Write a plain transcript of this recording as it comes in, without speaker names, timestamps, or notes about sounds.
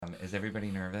Is everybody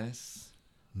nervous?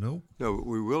 Nope. No,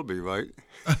 we will be, right?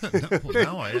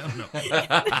 Now I am. No.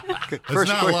 Okay, It's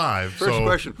not live. First so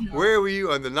question. Where were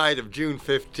you on the night of June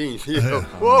 15th?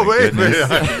 Whoa, wait a minute.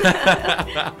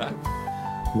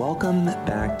 Welcome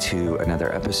back to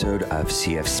another episode of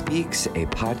CF Speaks, a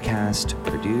podcast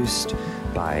produced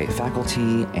by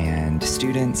faculty and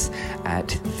students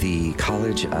at the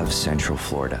College of Central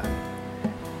Florida.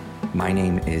 My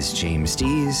name is James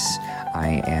Dees.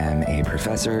 I am a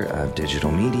professor of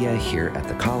digital media here at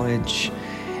the college,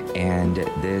 and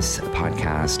this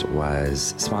podcast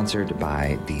was sponsored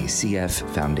by the CF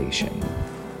Foundation.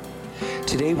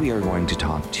 Today we are going to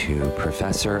talk to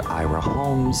Professor Ira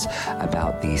Holmes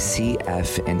about the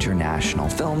CF International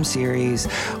Film Series,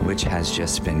 which has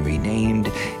just been renamed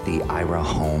the Ira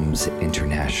Holmes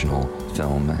International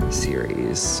Film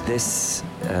Series. This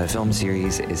film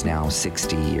series is now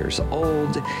 60 years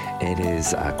old. It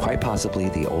is quite possibly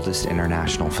the oldest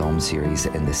international film series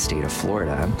in the state of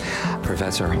Florida.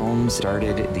 Professor Holmes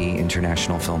started the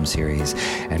International Film Series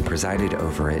and presided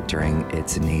over it during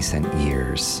its nascent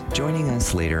years. Joining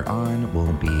us later on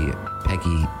will be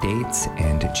Peggy Dates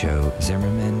and Joe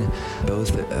Zimmerman,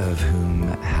 both of whom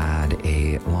had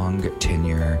a long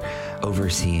tenure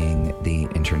overseeing the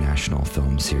International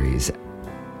Film Series.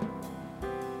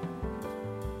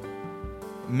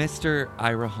 Mr.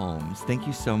 Ira Holmes, thank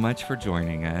you so much for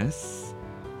joining us.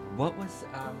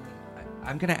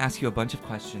 I'm going to ask you a bunch of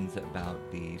questions about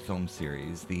the film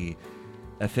series, the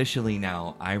officially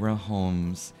now Ira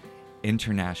Holmes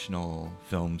International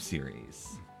Film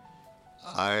Series.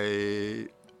 I,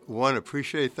 one,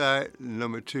 appreciate that.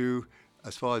 Number two,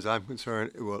 as far as I'm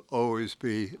concerned, it will always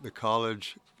be the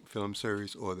college film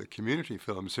series or the community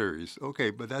film series. Okay,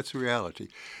 but that's reality.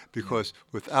 Because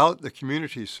without the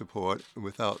community support,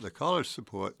 without the college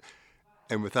support,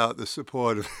 and without the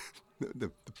support of the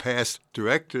past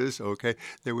directors, okay,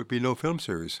 there would be no film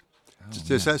series. It's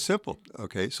just that simple,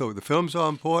 okay? So the films are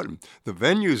important. The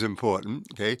venue's important,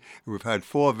 okay? We've had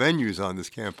 4 venues on this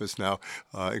campus now,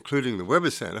 including the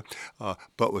Weber Center.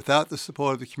 But without the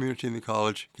support of the community and the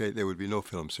college, okay, there would be no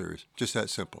film series. Just that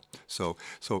simple. So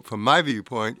from my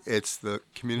viewpoint, it's the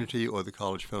community or the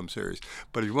college film series.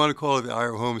 But if you want to call it the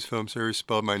Ira Holmes Film Series,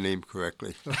 spell my name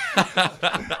correctly.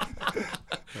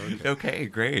 Okay,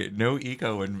 great. No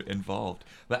ego involved.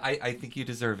 But I think you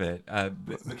deserve it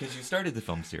because you started the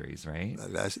film series, right?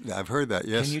 I've heard that,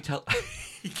 yes.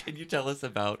 Can you tell us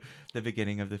about the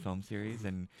beginning of the film series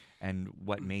and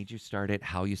what made you start it,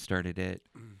 how you started it?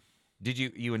 Did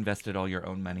you invested all your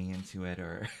own money into it,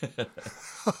 or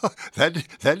that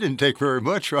didn't take very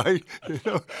much, right? You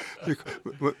know,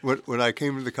 when I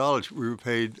came to the college, we were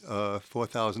paid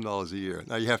 $4,000 a year.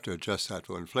 Now you have to adjust that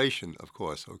for inflation, of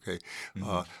course. Okay,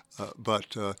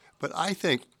 but I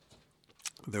think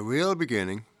the real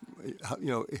beginning, you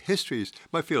know,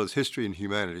 my field is history and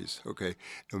humanities. Okay,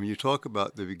 and when you talk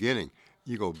about the beginning,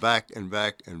 you go back and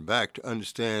back and back to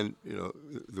understand, you know,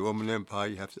 the Roman Empire.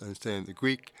 You have to understand the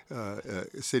Greek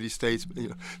city-states. You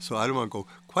know, so I don't want to go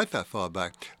quite that far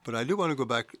back, but I do want to go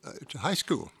back to high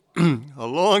school a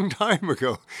long time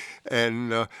ago,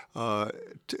 and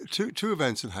two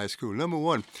events in high school. Number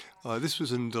one, this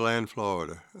was in DeLand,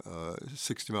 Florida,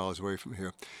 60 miles away from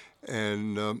here,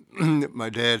 and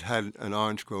my dad had an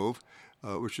orange grove,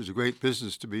 which is a great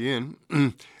business to be in,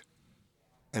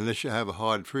 unless you have a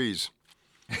hard freeze.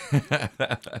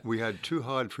 We had 2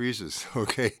 hard freezes,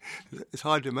 okay? It's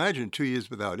hard to imagine 2 years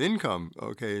without income,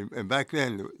 okay? And back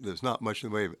then, there's not much in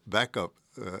the way of backup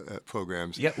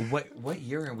programs. Yeah, what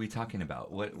year are we talking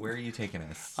about? Where are you taking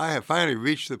us? I have finally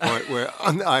reached the point where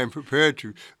I am prepared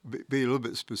to be a little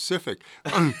bit specific.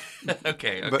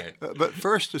 Okay. But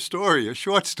first, a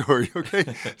short story,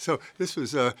 okay? So this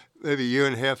was maybe a year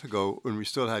and a half ago when we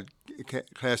still had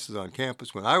classes on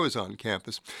campus, when I was on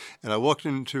campus, and I walked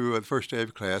into the first day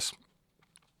of class.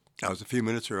 I was a few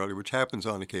minutes early, which happens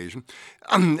on occasion,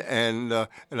 and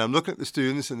I'm looking at the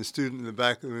students, and the student in the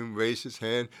back of the room raised his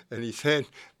hand, and he said,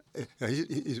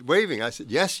 he's waving. I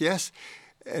said, yes,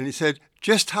 and he said,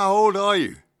 "Just how old are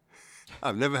you?"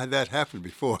 I've never had that happen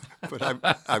before, but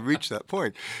I reached that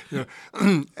point, you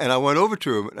know. And I went over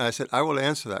to him, and I said, "I will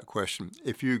answer that question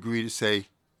if you agree to say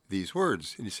these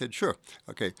words." And he said, "Sure."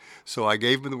 Okay. So I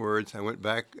gave him the words. I went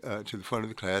back to the front of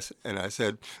the class, and I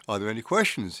said, "Are there any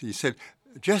questions?" He said,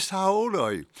 "Just how old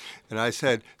are you?" And I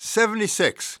said,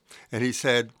 76. And he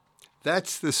said,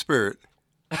 "That's the spirit."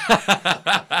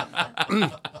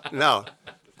 Now,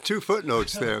 2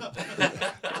 footnotes there.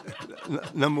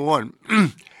 Number one,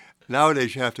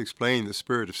 nowadays you have to explain the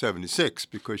spirit of 76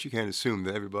 because you can't assume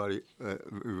that everybody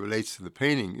relates to the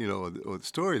painting, you know, or the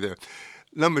story there.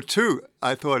 number two,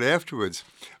 I thought afterwards,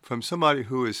 from somebody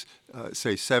who is,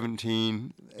 say,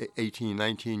 17, 18,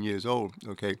 19 years old,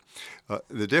 okay,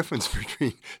 the difference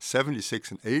between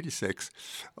 76 and 86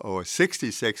 or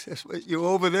 66, you're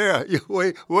over there.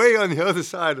 You're way on the other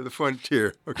side of the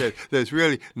frontier, okay? There's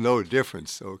really no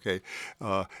difference, okay?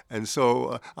 And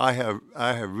so I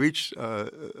have reached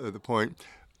the point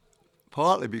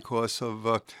partly because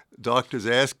of doctors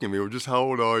asking me, well, just how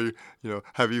old are you?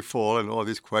 Have you fallen? All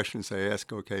these questions they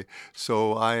ask, okay.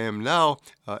 So I am now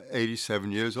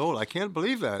 87 years old. I can't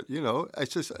believe that,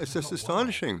 It's just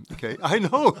astonishing, okay. I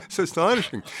know, it's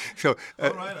astonishing. So,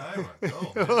 All right, Ira.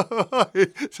 Go.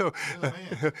 so,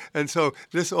 and so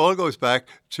this all goes back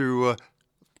to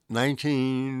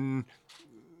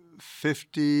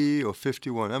 1950 or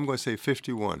 51. I'm going to say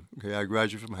 51. Okay, I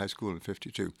graduated from high school in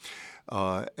 52,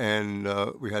 and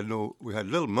we had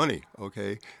little money.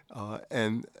 Okay,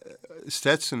 and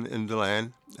Stetson in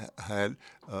DeLand had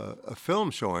a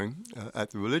film showing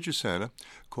at the Religious Center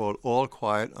called All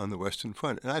Quiet on the Western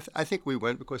Front, and I think we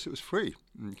went because it was free.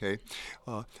 Okay,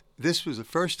 this was the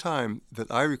first time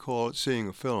that I recall seeing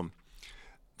a film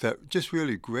that just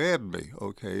really grabbed me,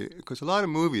 okay? Because a lot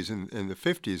of movies in the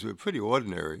 50s were pretty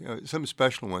ordinary, some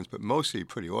special ones, but mostly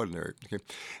pretty ordinary, okay?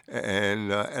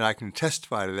 And I can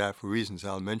testify to that for reasons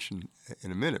I'll mention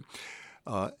in a minute.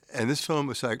 And this film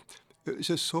was like, it's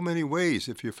just so many ways.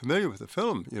 If you're familiar with the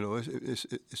film, it's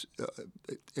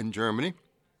in Germany,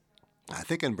 I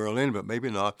think in Berlin, but maybe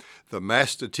not, the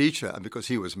master teacher, because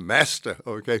he was master,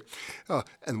 okay?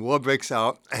 And war breaks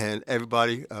out, and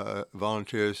everybody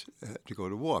volunteers to go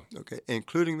to war, okay?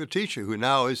 Including the teacher, who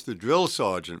now is the drill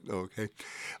sergeant, okay?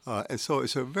 And so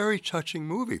it's a very touching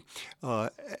movie.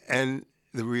 And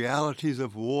the realities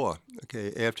of war,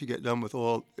 okay? After you get done with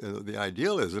all the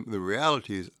idealism, the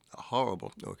reality is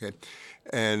horrible, okay?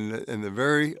 And in the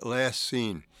very last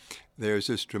scene, there's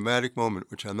this dramatic moment,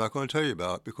 which I'm not going to tell you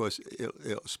about because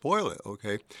it'll spoil it,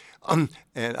 okay? And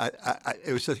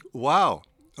it was just, wow,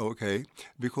 okay?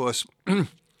 Because I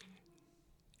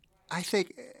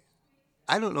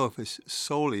don't know if it's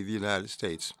solely the United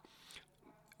States,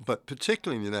 but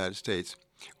particularly in the United States,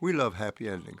 we love happy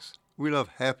endings. We love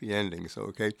happy endings,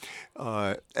 okay?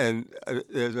 And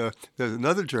there's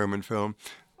another German film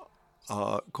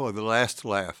called The Last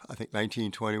Laugh, I think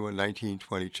 1921,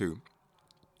 1922.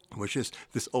 Which is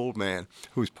this old man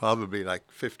who's probably like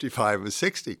 55 or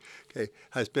 60, okay,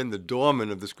 has been the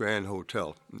doorman of this grand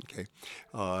hotel, okay.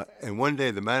 And one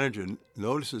day the manager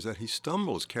notices that he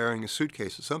stumbles carrying a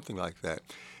suitcase or something like that,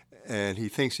 and he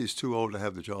thinks he's too old to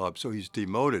have the job, so he's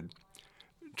demoted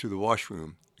to the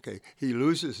washroom. Okay, he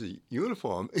loses his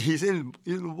uniform. He's in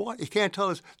he can't tell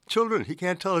his children. He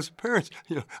can't tell his parents.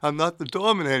 I'm not the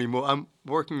doorman anymore. I'm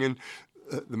working in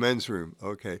the men's room,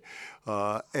 okay,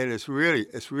 and it's really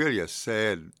a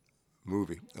sad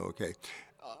movie, okay,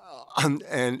 and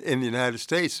in the United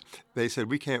States, they said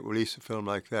we can't release a film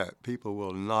like that. People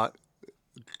will not,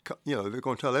 they're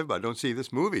going to tell everybody, don't see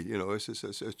this movie. It's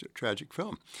a tragic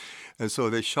film, and so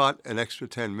they shot an extra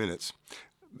 10 minutes,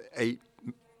 8,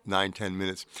 9, 10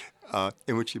 minutes.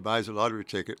 In which he buys a lottery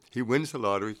ticket. He wins the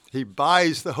lottery. He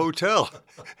buys the hotel.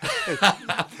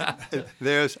 And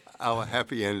there's our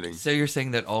happy ending. So you're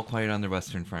saying that All Quiet on the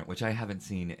Western Front, which I haven't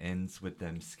seen, ends with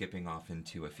them skipping off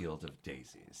into a field of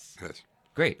daisies. Yes.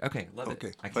 Great. Okay. Love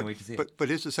it. I can't wait to see it. But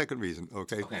here's the second reason.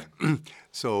 Okay. Okay.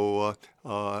 So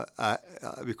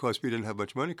because we didn't have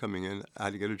much money coming in, I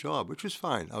had to get a job, which was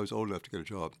fine. I was old enough to get a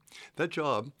job. That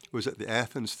job was at the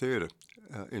Athens Theater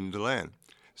in DeLand.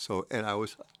 So, and I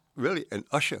was really an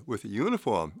usher with a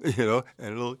uniform, and a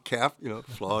little cap,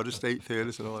 Florida State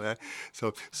Theaters and all that.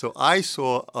 So I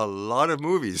saw a lot of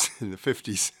movies in the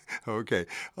 50s, okay,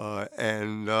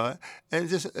 and it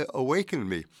just awakened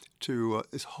me to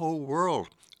this whole world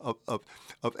of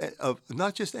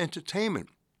not just entertainment,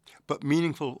 but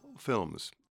meaningful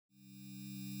films.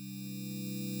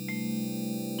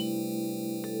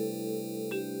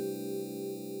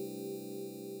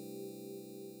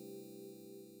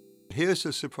 Here's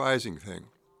the surprising thing.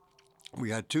 We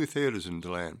had 2 theaters in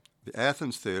DeLand. The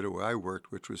Athens Theater, where I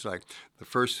worked, which was like the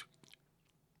first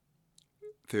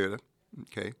theater,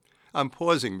 okay? I'm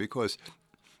pausing because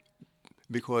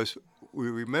we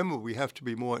remember we have to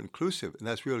be more inclusive, and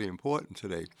that's really important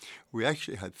today. We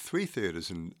actually had 3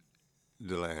 theaters in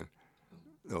DeLand,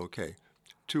 okay?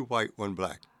 2 white, 1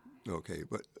 black, okay?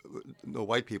 But no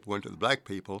white people went to the black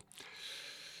people,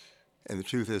 and the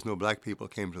truth is no black people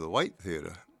came to the white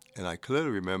theater. And I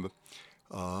clearly remember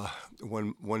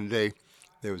one day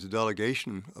there was a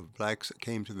delegation of blacks that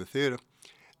came to the theater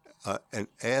and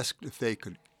asked if they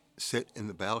could sit in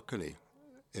the balcony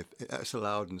if that's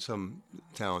allowed in some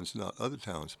towns, not other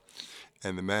towns.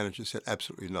 And the manager said,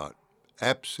 absolutely not.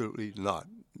 Absolutely not.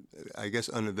 I guess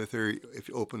under the theory, if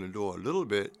you open the door a little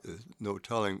bit, there's no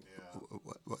telling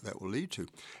what that will lead to.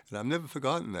 And I've never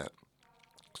forgotten that.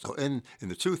 So in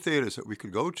the two theaters that we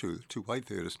could go to, two white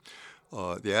theaters,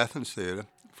 the Athens Theater,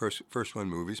 first one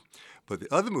movies, but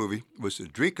the other movie was the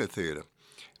Drika Theater.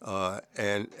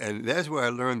 And that's where I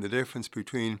learned the difference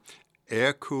between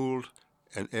air-cooled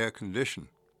and air-conditioned.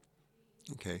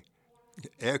 Okay,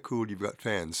 air-cooled, you've got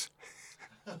fans.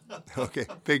 Okay,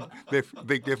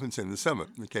 big difference in the summer.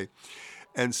 Okay,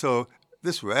 and so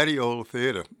this ratty old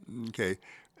theater. Okay,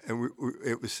 and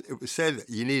it was said that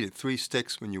you needed 3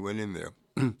 sticks when you went in there,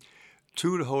 2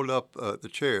 to hold up the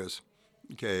chairs.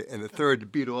 Okay, and the 3rd to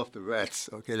beat off the rats.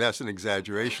 Okay, that's an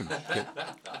exaggeration. Okay.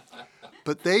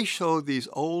 But they showed these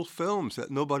old films that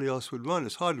nobody else would run.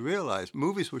 It's hard to realize.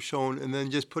 Movies were shown and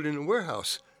then just put in a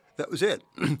warehouse. That was it.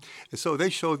 And so they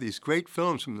showed these great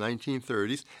films from the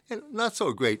 1930s, and not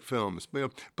so great films.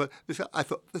 But I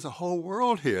thought, there's a whole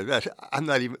world here that I'm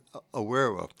not even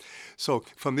aware of. So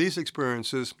from these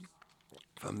experiences,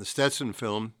 from the Stetson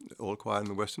film, All Quiet on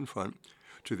the Western Front,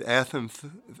 to the Athens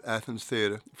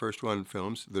Theater, first run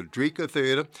films, the Drika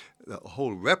Theater, the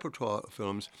whole repertoire of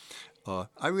films,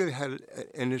 I really had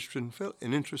an interest in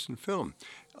film.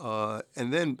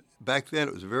 And then back then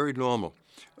it was very normal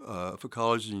for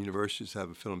colleges and universities to have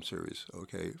a film series.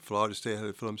 Okay, Florida State had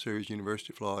a film series,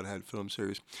 University of Florida had a film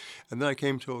series. And then I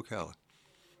came to Ocala.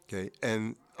 Okay,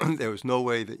 and there was no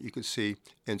way that you could see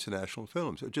international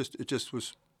films. It just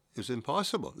was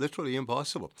impossible, literally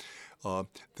impossible.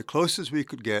 The closest we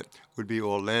could get would be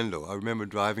Orlando. I remember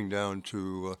driving down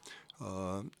to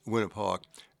Winter Park,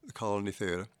 the Colony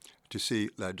Theater, to see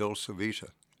La Dolce Vita,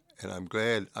 and I'm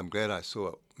glad I saw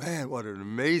it. Man, what an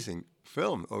amazing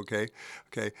film! Okay,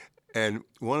 and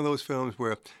one of those films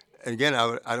where, and again,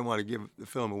 I don't want to give the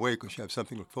film away because you have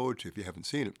something to look forward to if you haven't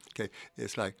seen it. Okay,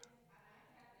 it's like,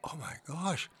 oh my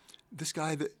gosh, this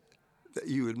guy that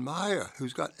you admire,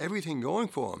 who's got everything going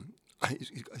for him.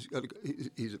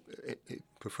 He's a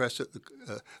professor at the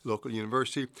local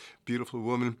university, beautiful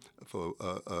woman for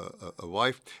a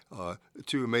wife,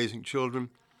 2 amazing children,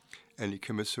 and he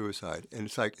commits suicide. And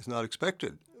it's like, it's not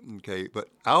expected, okay? But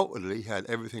outwardly, he had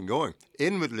everything going.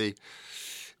 Inwardly,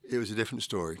 it was a different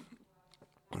story.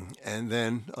 And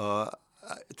then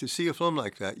to see a film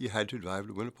like that, you had to drive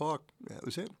to Winter Park. That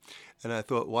was it. And I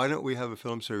thought, why don't we have a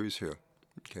film series here?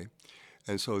 Okay.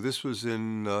 And so this was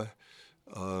in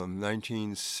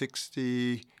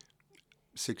 1960,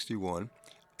 61,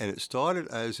 and it started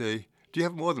as a. Do you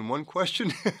have more than one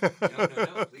question?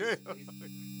 No, please.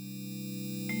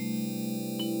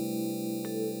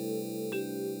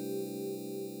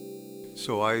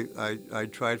 So I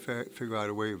tried to figure out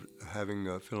a way of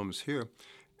having films here,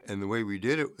 and the way we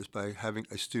did it was by having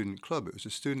a student club. It was a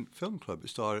student film club. It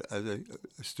started as a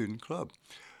student club,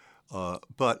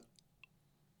 but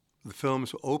the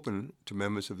films were open to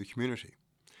members of the community.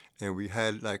 And we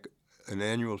had like an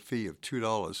annual fee of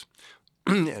 $2.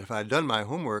 And if I had done my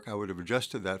homework, I would have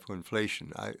adjusted that for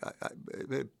inflation.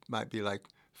 It might be like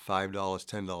 $5,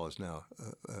 $10 now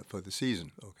for the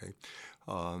season, okay?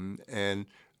 And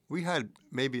we had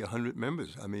maybe 100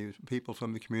 members. I mean, people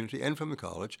from the community and from the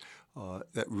college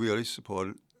that really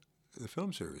supported the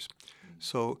film series.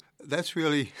 So that's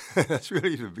really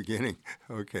the beginning.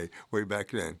 Okay, way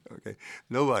back then. Okay,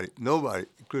 nobody,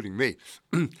 including me,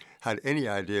 had any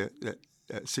idea that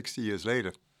 60 years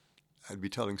later, I'd be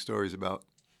telling stories about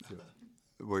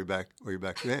way back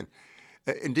then.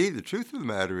 Indeed, the truth of the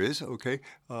matter is, okay,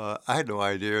 I had no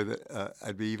idea that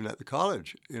I'd be even at the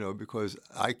college, because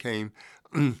I came.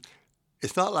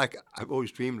 It's not like I've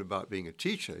always dreamed about being a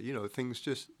teacher. Things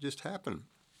just happen.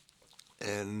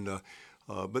 And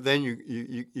but then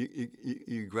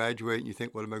you graduate and you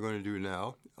think, what am I going to do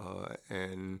now?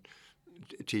 And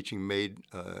teaching made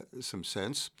some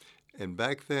sense. And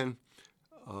back then,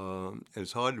 and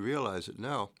it's hard to realize it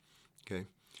now, okay,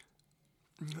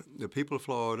 the people of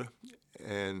Florida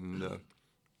and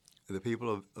the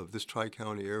people of this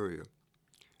Tri-County area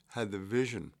had the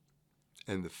vision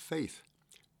and the faith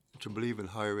to believe in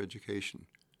higher education.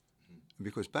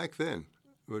 Because back then,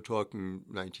 we're talking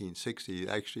 1960,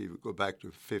 actually we go back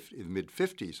to the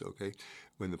mid-50s, okay,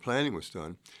 when the planning was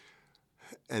done.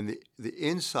 And the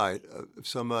insight of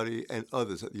somebody and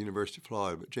others at the University of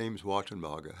Florida, but James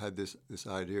Wartenberger had this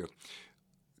idea,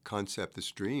 concept,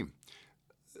 this dream,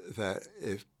 that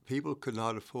if people could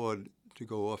not afford to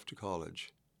go off to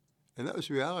college, and that was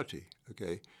reality,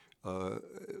 okay.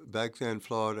 Back then,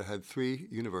 Florida had 3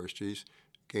 universities,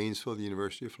 Gainesville, the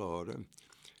University of Florida,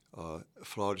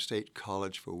 Florida State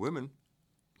College for Women,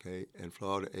 okay, and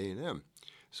Florida A&M.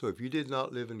 So if you did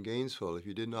not live in Gainesville, if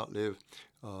you did not live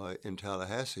in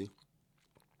Tallahassee,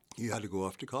 you had to go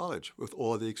off to college with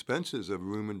all the expenses of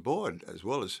room and board, as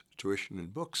well as tuition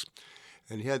and books.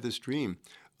 And he had this dream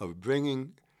of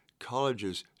bringing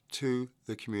colleges to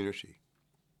the community.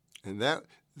 And that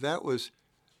was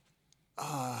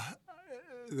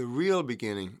the real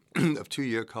beginning of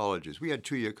two-year colleges. We had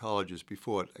two-year colleges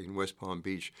before in West Palm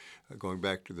Beach, going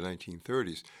back to the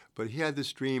 1930s. But he had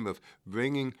this dream of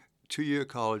bringing two-year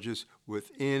colleges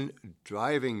within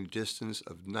driving distance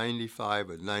of 95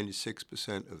 or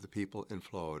 96% of the people in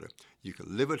Florida. You could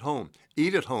live at home,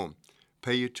 eat at home,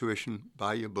 pay your tuition,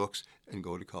 buy your books, and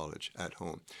go to college at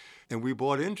home. And we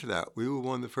bought into that. We were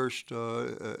one of the first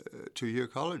two-year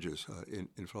colleges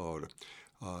in Florida.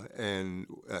 And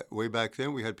way back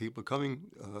then, we had people coming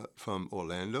from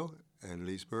Orlando and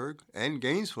Leesburg and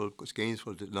Gainesville, because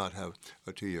Gainesville did not have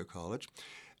a two-year college.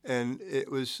 And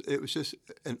it was just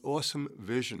an awesome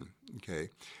vision, okay?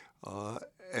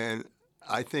 And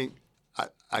I think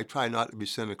I try not to be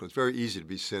cynical. It's very easy to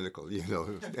be cynical, you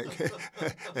know,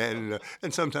 and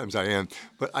sometimes I am.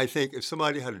 But I think if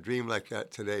somebody had a dream like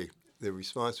that today, the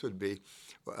response would be,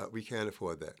 well, we can't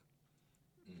afford that.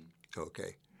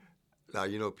 Okay. Now,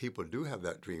 you know, people do have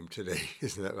that dream today,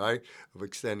 isn't that right, of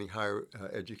extending higher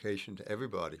education to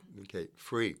everybody, okay,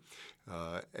 free.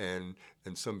 And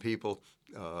some people,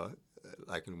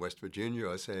 like in West Virginia,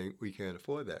 are saying, we can't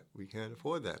afford that. We can't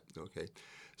afford that, okay.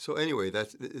 So anyway,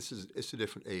 it's a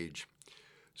different age.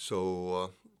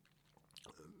 So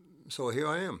here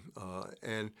I am.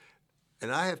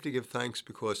 And I have to give thanks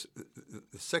because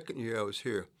the second year I was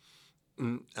here,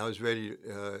 I was ready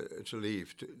to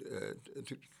leave,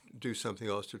 to do something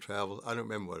else, to travel. I don't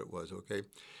remember what it was, okay?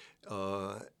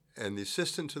 And the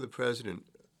assistant to the president,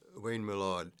 Wayne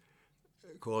Millard,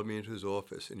 called me into his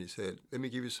office, and he said, let me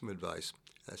give you some advice.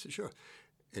 I said, sure.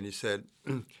 And he said,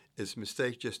 it's a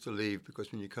mistake just to leave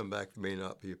because when you come back, there may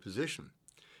not be a position.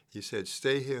 He said,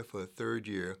 stay here for a third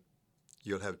year.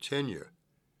 You'll have tenure,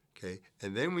 okay?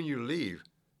 And then when you leave,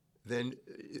 then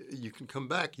you can come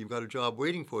back. You've got a job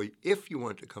waiting for you if you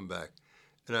want to come back.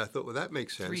 And I thought, well, that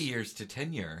makes sense. 3 years to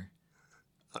tenure.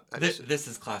 This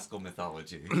is classical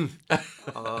mythology.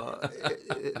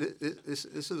 This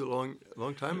is a long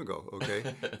time ago, okay?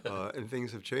 And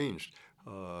things have changed.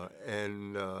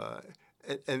 And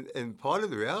part of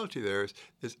the reality there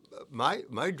is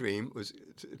my dream was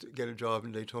to get a job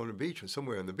in Daytona Beach or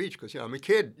somewhere on the beach because, you know, I'm a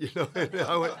kid, you know,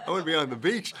 I want to be on the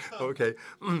beach, okay?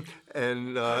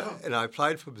 And I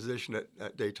applied for a position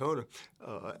at Daytona,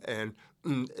 and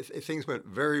things went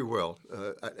very well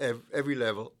at every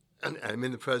level. And I'm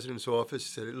in the president's office.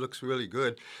 He said, it looks really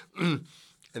good. And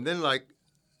then, like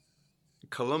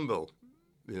Columbo,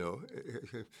 you know,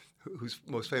 whose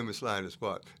most famous line is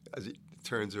what? As he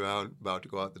turns around, about to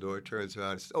go out the door, turns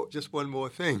around and says, oh, just one more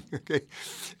thing, okay?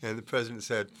 And the president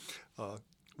said,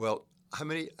 well, how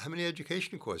many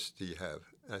education courses do you have?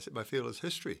 And I said, my field is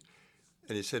history.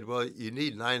 And he said, well, you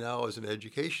need 9 hours in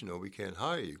education or we can't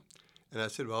hire you. And I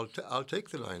said, well, I'll take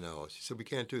the 9 hours. He said, we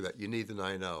can't do that. You need the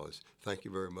 9 hours. Thank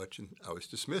you very much. And I was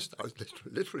dismissed. I was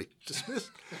literally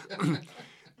dismissed.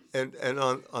 And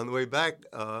on the way back,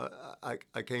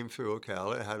 I came through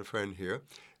Ocala. I had a friend here.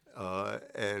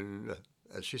 And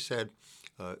as she said,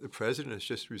 the president has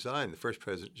just resigned. The first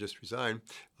president just resigned.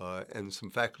 And some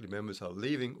faculty members are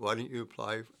leaving. Why don't you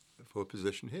apply for a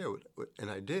position here? And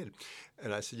I did.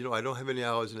 And I said, you know, I don't have any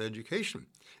hours in education.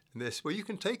 And they said, well, you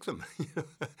can take them.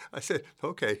 I said,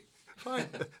 okay, fine.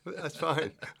 That's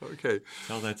fine. Okay.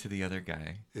 Tell that to the other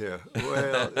guy. Yeah.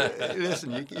 Well,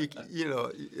 listen, you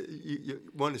know,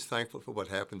 one is thankful for what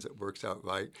happens that works out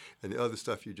right, and the other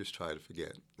stuff you just try to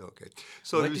forget. Okay.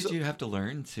 So what did you have to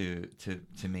learn to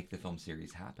make the film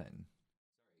series happen?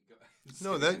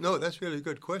 No, that's really a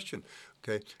good question.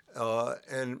 Okay.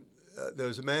 And there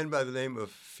was a man by the name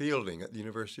of Fielding at the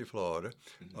University of Florida,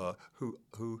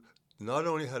 who not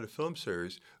only had a film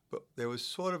series, but there was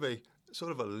sort of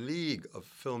a league of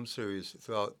film series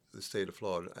throughout the state of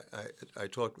Florida. I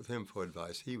talked with him for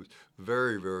advice. He was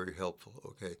very, very helpful,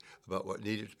 okay, about what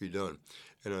needed to be done.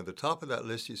 And on the top of that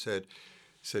list, he said,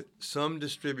 some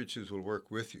distributors will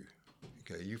work with you.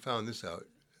 Okay, you found this out.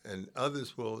 And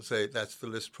others will say, that's the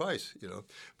list price, you know.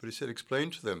 But he said,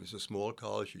 explain to them, it's a small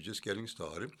college, you're just getting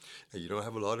started, and you don't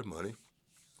have a lot of money.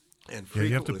 And yeah,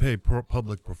 you have to pay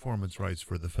public performance rights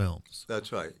for the films.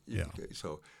 That's right. Yeah. Okay,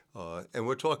 so, and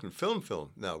we're talking film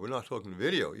now. We're not talking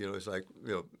video. You know, it's like,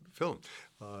 you know, film.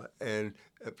 And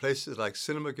places like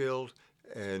Cinema Guild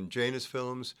and Janus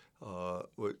Films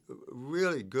were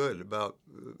really good about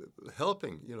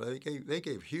helping. You know, they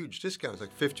gave huge discounts,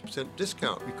 like 50%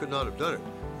 discount. We could not have done it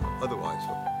otherwise.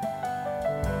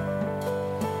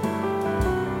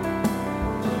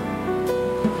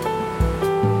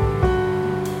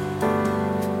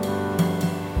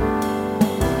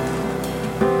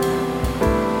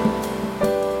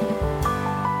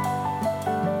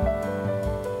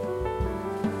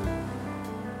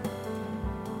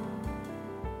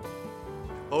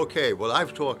 Okay, well,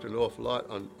 I've talked an awful lot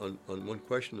on one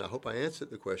question. I hope I answered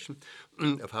the question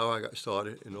of how I got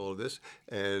started in all of this,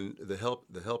 and the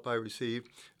help I received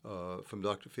from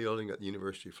Dr. Fielding at the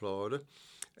University of Florida,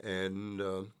 and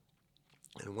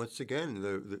once again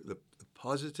the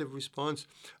positive response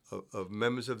of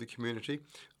members of the community,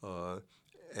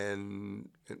 and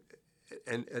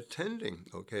attending.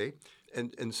 Okay,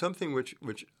 and something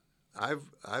which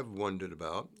I've wondered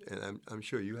about, and I'm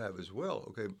sure you have as well.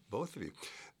 Okay, both of you,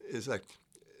 is like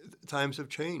times have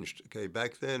changed. Okay,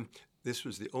 back then this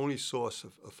was the only source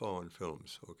of foreign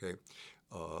films. Okay,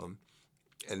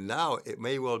 and now it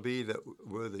may well be that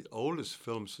we're the oldest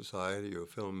film society or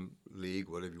film league,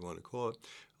 whatever you want to call it,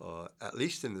 at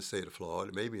least in the state of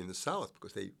Florida, maybe in the South,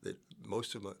 because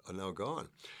most of them are now gone.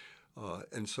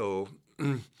 And so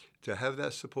to have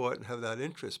that support and have that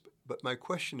interest. But my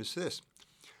question is this.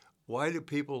 Why do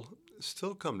people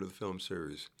still come to the film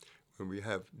series when we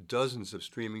have dozens of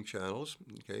streaming channels?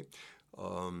 Okay,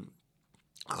 on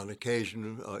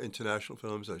occasion, international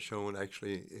films are shown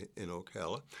actually in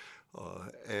Ocala,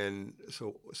 and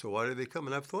so why do they come?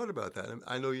 And I've thought about that. And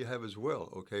I know you have as well.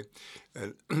 Okay,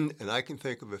 and and I can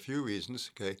think of a few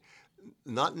reasons. Okay.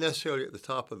 Not necessarily at the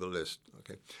top of the list,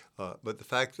 okay, but the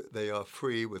fact that they are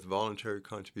free with voluntary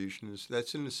contributions,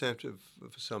 that's an incentive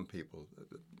for some people.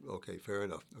 Okay, fair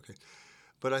enough, okay.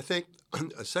 But I think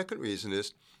a second reason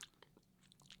is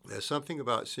there's something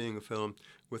about seeing a film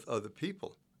with other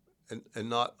people and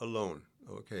not alone,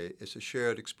 okay. It's a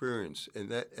shared experience, and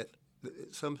that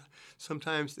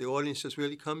sometimes the audience just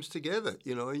really comes together,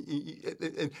 you know,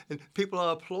 and people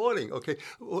are applauding. Okay,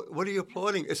 what are you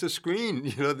applauding? It's a screen,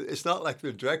 you know. It's not like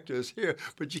the director is here,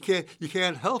 but you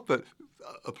can't help but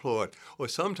applaud. Or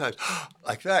sometimes,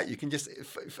 like that, you can just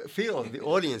feel the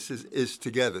audience is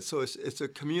together. So it's a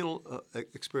communal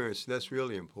experience. That's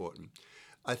really important.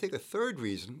 I think a third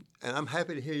reason, and I'm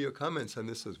happy to hear your comments on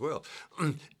this as well,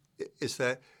 is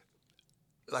that,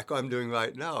 like I'm doing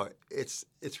right now, it's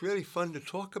really fun to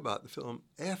talk about the film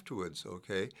afterwards,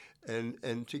 okay?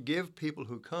 And to give people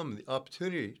who come the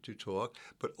opportunity to talk,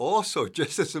 but also,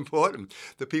 just as important,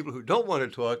 the people who don't want to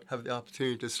talk have the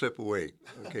opportunity to slip away,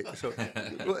 okay? So,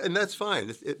 and that's fine.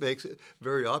 It makes it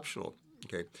very optional,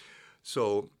 okay?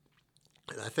 So,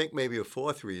 and I think maybe a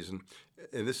fourth reason,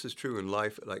 and this is true in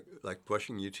life, like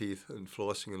brushing your teeth and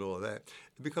flossing and all of that,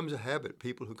 it becomes a habit.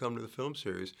 People who come to the film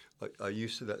series are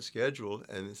used to that schedule,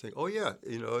 and they think, oh yeah,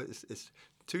 you know, it's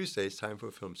Tuesday, it's time for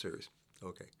a film series.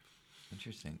 Okay.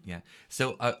 Interesting. Yeah.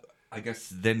 So I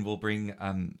guess then we'll bring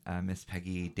Miss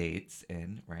Peggy Dates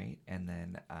in, right, and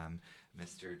then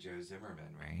Mr. Joe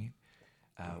Zimmerman, right?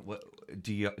 What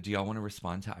do y'all want to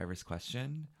respond to Ira's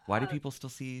question? Why do people still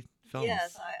see films?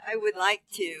 Yes, I would like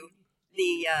to.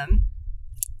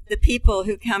 The people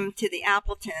who come to the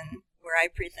Appleton, where I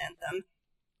present them,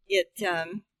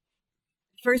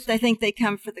 first I think they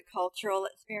come for the cultural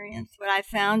experience, what I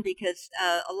found, because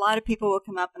a lot of people will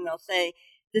come up and they'll say,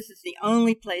 this is the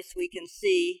only place we can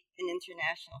see an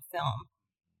international film,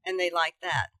 and they like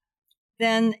that.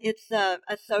 Then it's a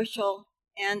social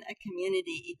and a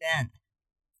community event.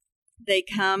 They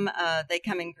come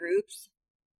in groups,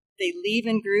 they leave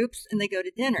in groups, and they go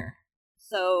to dinner.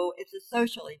 So it's a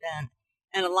social event.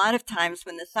 And a lot of times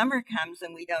when the summer comes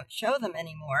and we don't show them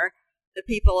anymore, the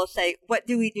people will say, what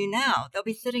do we do now? They'll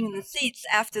be sitting in the seats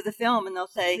after the film and they'll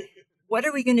say, what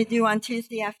are we going to do on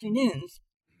Tuesday afternoons?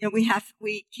 You know,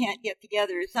 we can't get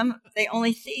together. They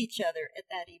only see each other at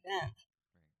that event.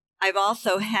 I've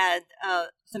also had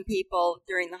some people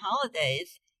during the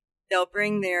holidays, they'll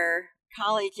bring their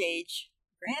college-age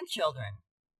grandchildren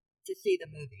to see the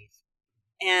movies.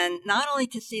 And not only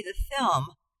to see the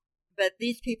film, but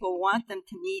these people want them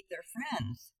to meet their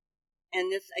friends.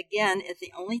 And this, again, is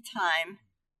the only time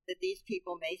that these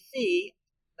people may see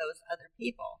those other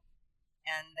people.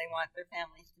 And they want their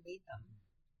families to meet them.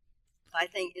 So I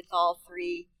think it's all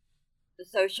three, the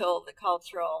social, the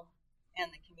cultural,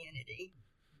 and the community.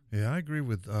 Yeah, I agree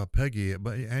with Peggy.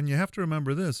 And you have to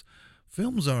remember this.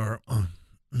 Films are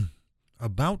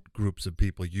about groups of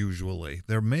people usually.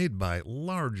 They're made by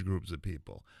large groups of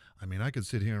people. I mean, I could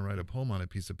sit here and write a poem on a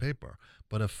piece of paper,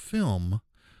 but a film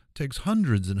takes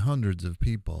hundreds and hundreds of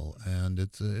people, and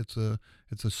it's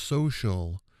a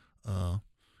social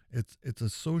it's a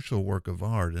social work of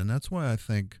art, and that's why I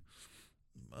think,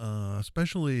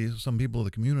 especially some people of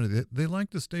the community, they like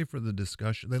to stay for the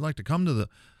discussion. They like to come to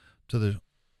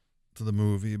the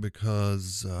movie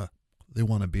because they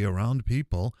want to be around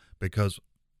people, because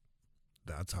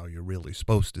that's how you're really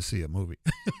supposed to see a movie.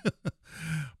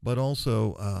 But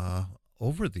also,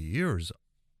 over the years,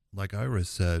 like Iris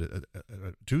said,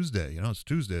 Tuesday, it's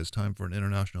Tuesday, it's time for an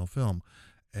international film.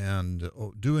 And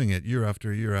doing it year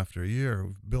after year after year,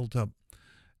 we've built up.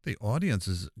 The audience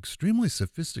is extremely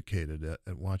sophisticated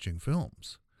at watching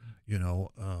films.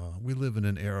 We live in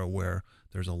an era where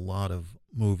there's a lot of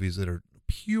movies that are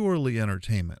purely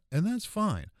entertainment, and that's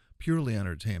fine. Purely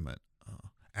entertainment.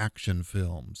 Action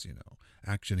films,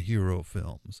 action hero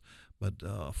films. But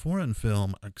foreign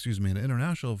film, an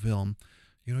international film,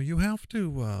 you have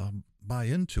to buy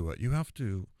into it. You have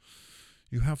to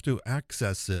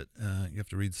access it. You have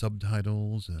to read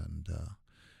subtitles,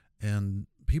 and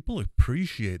people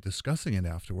appreciate discussing it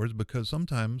afterwards, because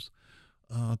sometimes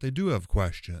they do have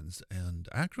questions. And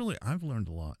actually, I've learned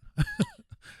a lot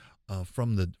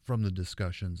from the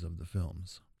discussions of the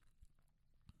films.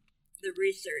 The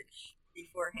research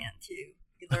beforehand too.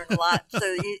 You learn a lot, so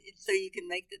you can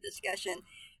make the discussion.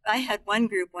 I had one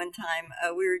group one time.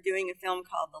 We were doing a film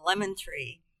called The Lemon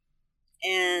Tree,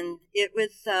 and it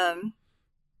was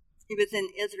in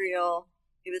Israel.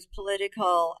 It was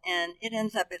political, and it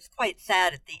ends up, it's quite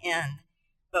sad at the end.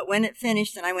 But when it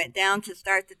finished and I went down to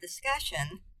start the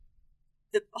discussion,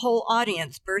 the whole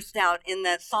audience burst out in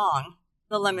that song,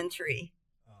 The Lemon Tree.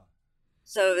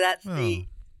 So that's the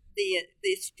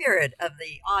spirit of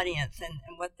the audience and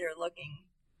what they're looking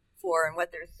for and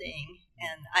what they're seeing.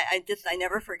 And I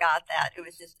never forgot that. It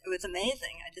was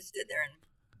amazing. I just stood there and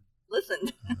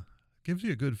listened. Gives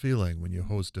you a good feeling when you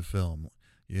host a film.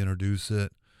 You introduce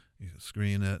it, you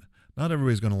screen it. Not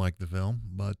everybody's going to like the film,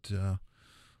 but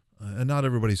and not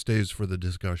everybody stays for the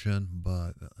discussion.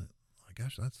 But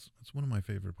gosh, that's one of my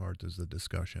favorite parts, is the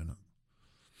discussion.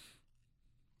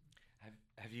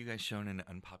 Have you guys shown an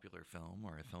unpopular film,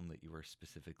 or a film that you were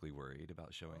specifically worried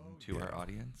about showing to our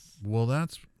audience? Well,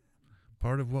 that's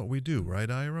part of what we do, right,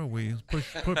 Ira? We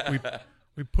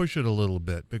we push it a little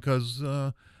bit, because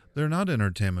they're not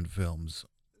entertainment films.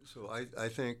 So I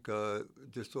think,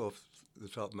 just off the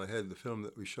top of my head, the film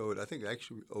that we showed, I think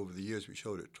actually over the years we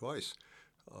showed it twice,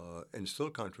 and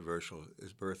still controversial,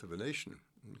 is Birth of a Nation.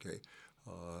 Okay,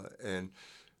 and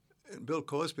Bill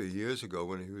Cosby, years ago,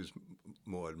 when he was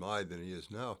more admired than he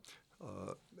is now,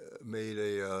 made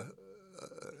a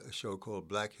show called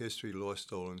Black History, Lost,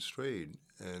 Stolen, Strayed,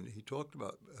 and he talked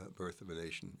about Birth of a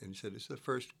Nation, and he said it's the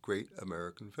first great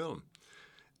American film,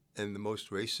 and the most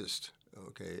racist.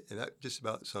 Okay, and that just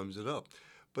about sums it up.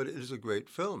 But it is a great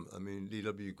film. I mean,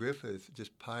 D.W. Griffith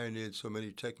just pioneered so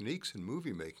many techniques in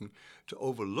movie making. To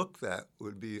overlook that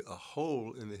would be a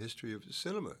hole in the history of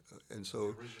cinema. And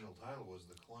so the original title was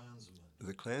The Klansman.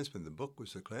 The Klansman. The book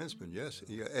was The Klansman. Yes.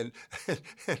 Yeah. And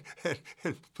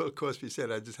Bill Cosby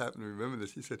said, I just happen to remember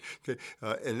this. He said, okay,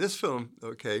 in this film,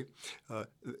 okay,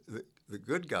 the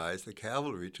good guys, the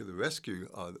cavalry to the rescue,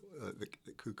 are the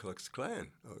Ku Klux Klan.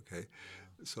 Okay.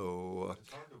 So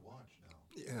it's hard to watch now.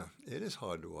 Yeah, it is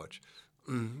hard to watch.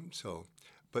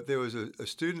 But there was a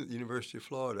student at the University of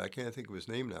Florida. I can't think of his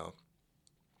name now.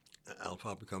 I'll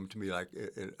probably come to me like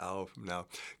an hour from now.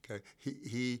 Okay,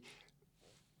 he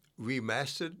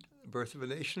remastered Birth of a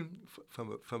Nation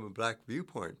from a black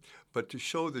viewpoint, but to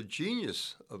show the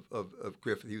genius of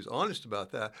Griffith. He was honest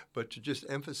about that, but to just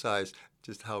emphasize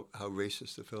just how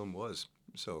racist the film was.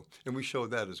 So, and we showed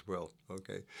that as well.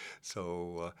 Okay,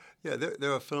 so yeah,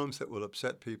 there are films that will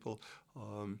upset people,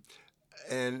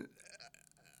 and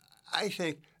I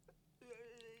think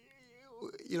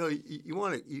you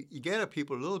want to you get at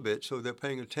people a little bit so they're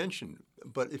paying attention.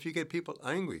 But if you get people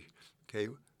angry, okay,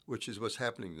 which is what's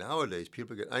happening nowadays,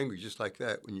 people get angry just like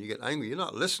that. When you get angry, you're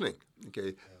not listening.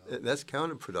 Okay, that's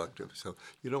counterproductive. So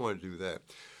you don't want to do that.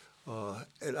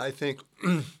 And I think.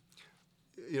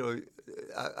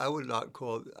 I would not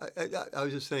call. I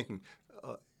was just thinking,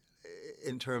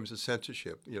 in terms of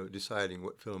censorship. Deciding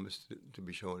what film is to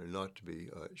be shown and not to be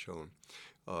shown.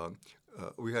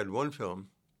 We had one film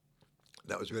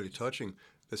that was really touching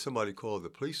that somebody called the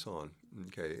police on.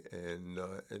 Okay, and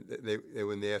they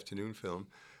were in the afternoon film,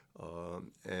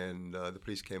 and the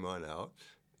police came on out.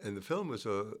 And the film was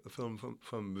a film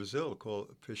from Brazil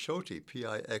called Pixote,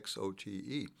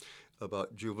 Pixote,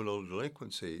 about juvenile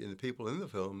delinquency. And the people in the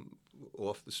film were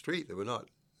off the street. They were not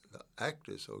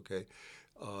actors, okay?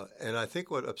 And I think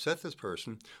what upset this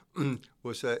person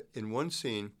was that in one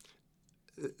scene,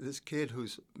 this kid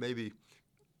who's maybe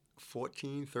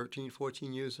 13,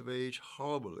 14 years of age,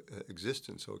 horrible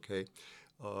existence, okay,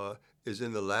 is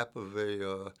in the lap of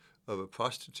a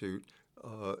prostitute,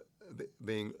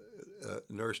 being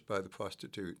nursed by the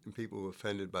prostitute, and people were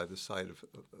offended by the sight of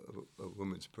a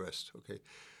woman's breast, okay.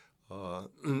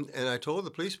 And I told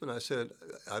the policeman, I said,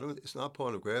 it's not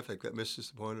pornographic, that misses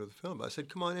the point of the film. I said,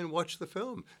 come on in and watch the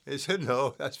film. And he said,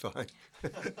 no, that's fine.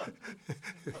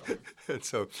 And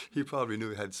so he probably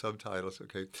knew it had subtitles,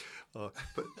 okay.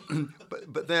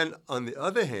 But then on the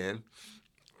other hand,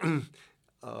 and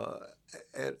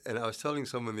I was telling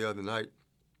someone the other night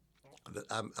that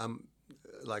I'm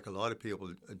like a lot of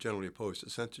people, generally opposed to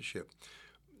censorship.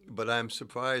 But I'm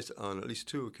surprised on at least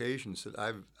 2 occasions that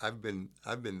I've been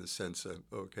the censor,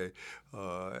 okay,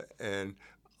 and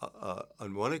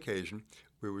on one occasion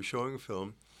we were showing a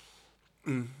film,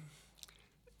 and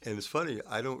it's funny,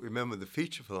 I don't remember the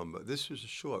feature film, but this was a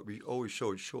short. We always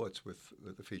showed shorts with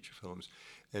the feature films,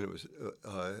 and it was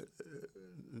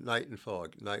Night and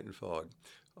Fog,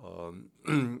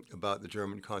 about the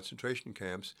German concentration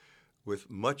camps, with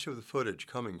much of the footage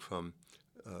coming from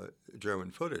German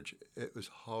footage. It was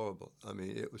horrible. I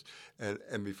mean, it was,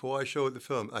 and before I showed the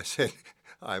film, I said,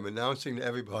 I'm announcing to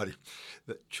everybody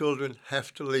that children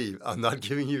have to leave. I'm not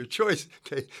giving you a choice.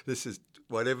 Okay, this is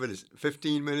whatever it is,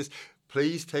 15 minutes.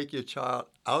 Please take your child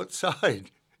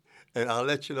outside, and I'll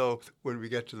let you know when we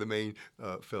get to the main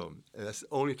film. And that's the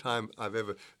only time I've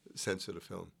ever censored a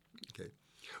film. Okay.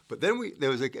 But then there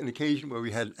was an occasion where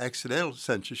we had accidental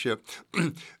censorship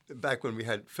back when we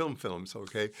had films,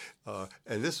 okay?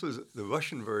 And this was the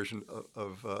Russian version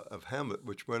of Hamlet,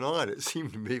 which went on, it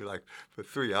seemed to me, like for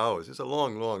 3 hours. It's a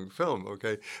long, long film,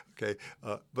 okay?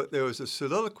 But there was a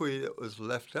soliloquy that was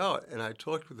left out, and I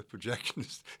talked with the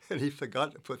projectionist, and he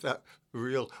forgot to put that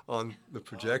reel on the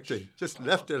projecting, just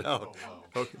left it out.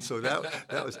 Okay, so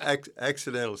that was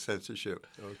accidental censorship,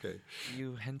 okay.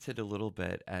 You hinted a little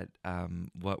bit at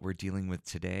what we're dealing with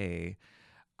today.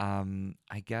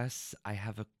 I guess I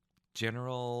have a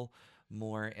general,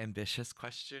 more ambitious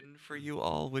question for you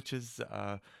all, which is,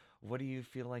 what do you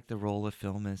feel like the role of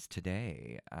film is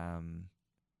today?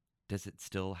 Does it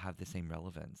still have the same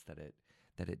relevance that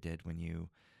it did when you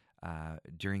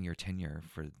during your tenure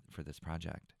for this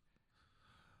project?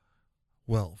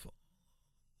 Well,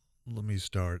 let me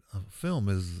start. Film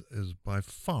is by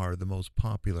far the most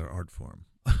popular art form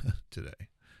today,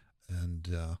 and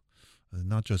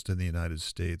not just in the United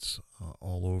States,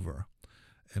 all over.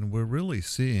 And we're really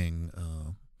seeing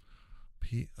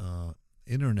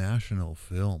international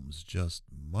films just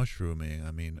mushrooming.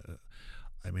 I mean,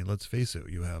 let's face it.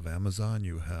 You have Amazon,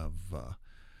 you have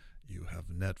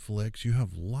Netflix, you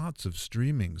have lots of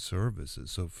streaming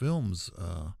services. So films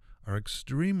are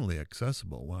extremely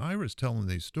accessible. When Ira's telling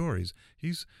these stories,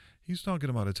 he's talking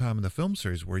about a time in the film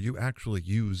series where you actually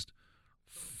used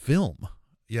film.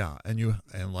 Yeah,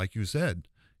 and like you said,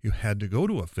 you had to go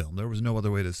to a film. There was no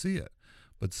other way to see it.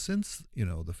 But since,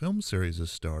 the film series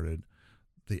has started,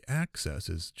 the access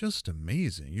is just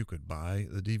amazing. You could buy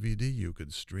the DVD, you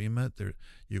could stream it,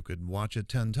 you could watch it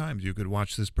 10 times, you could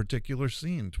watch this particular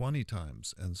scene 20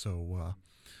 times. And so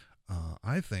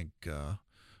I think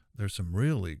there's some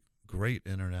really great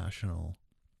international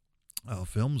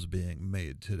films being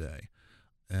made today.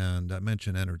 And I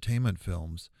mentioned entertainment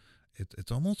films.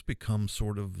 It's almost become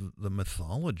sort of the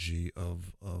mythology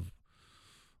of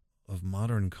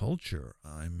modern culture.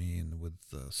 I mean, with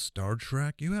Star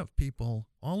Trek, you have people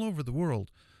all over the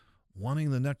world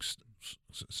wanting the next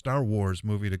Star Wars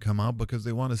movie to come out because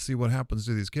they want to see what happens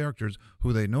to these characters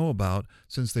who they know about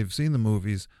since they've seen the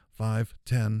movies 5,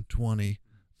 10, 20,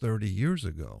 30 years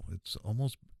ago. It's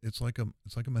like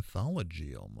a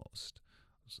mythology almost.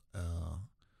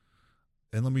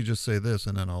 And let me just say this,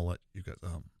 and then I'll let you get.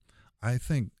 I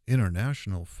think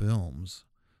international films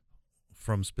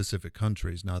from specific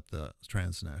countries, not the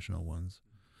transnational ones,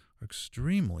 are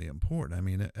extremely important. I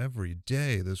mean, every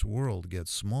day this world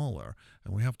gets smaller,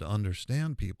 and we have to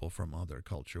understand people from other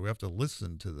culture. We have to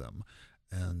listen to them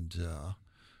and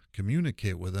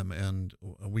communicate with them, and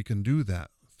we can do that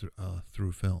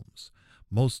through films.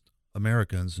 Most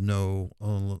Americans know,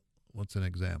 what's an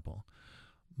example?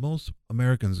 Most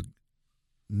Americans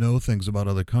know things about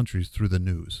other countries through the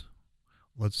news.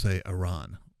 Let's say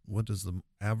Iran. What does the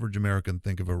average American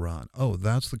think of Iran? Oh,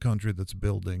 that's the country that's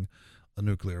building a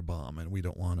nuclear bomb, and we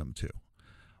don't want them to.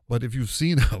 But if you've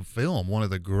seen a film, one of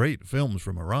the great films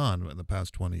from Iran in the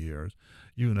past 20 years,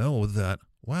 you know that,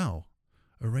 wow,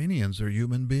 Iranians are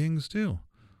human beings too.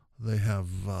 They have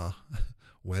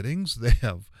weddings, they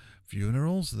have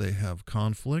funerals, they have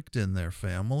conflict in their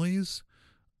families.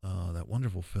 that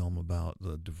wonderful film about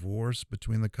the divorce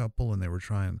between the couple, and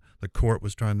the court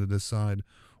was trying to decide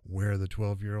where the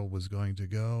 12-year-old was going to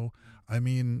go. I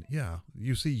mean, yeah,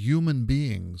 you see human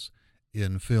beings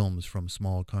in films from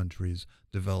small countries,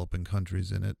 developing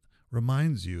countries, and it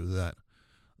reminds you that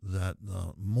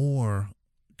more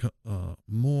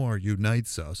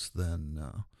unites us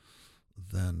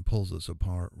than pulls us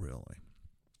apart, really.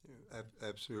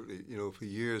 Absolutely. For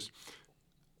years,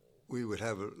 we would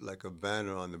have like a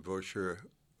banner on the brochure,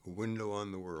 a window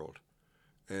on the world.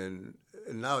 And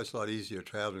now it's a lot easier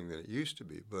traveling than it used to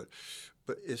be. But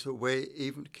it's a way,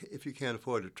 even if you can't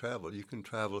afford to travel, you can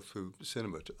travel through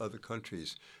cinema to other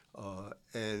countries.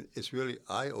 And it's really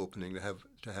eye-opening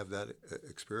to have that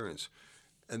experience.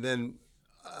 And then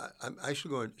I'm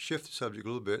actually going to shift the subject a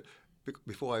little bit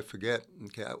before I forget.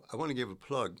 Okay, I want to give a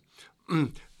plug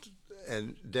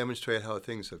and demonstrate how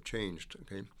things have changed.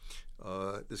 Okay,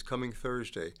 this coming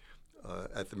Thursday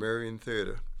at the Marion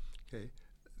Theater, okay,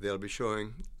 they'll be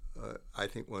showing, I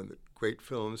think, one of the great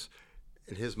films.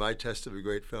 And here's my test of a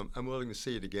great film. I'm willing to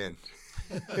see it again,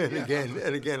 and again,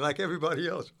 and again, like everybody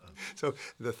else. So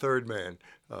The Third Man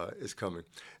is coming.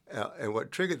 And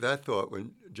what triggered that thought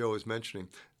when Joe was mentioning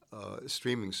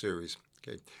streaming series,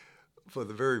 okay, for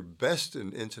the very best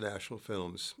in international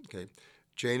films, okay,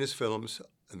 Janus Films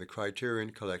and the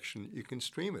Criterion Collection, you can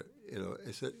stream it.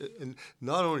 And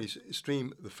not only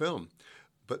stream the film,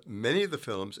 but many of the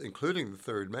films, including The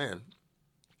Third Man,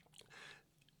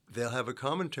 they'll have a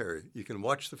commentary. You can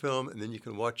watch the film, and then you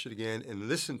can watch it again and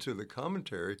listen to the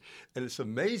commentary. And it's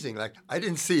amazing. Like, I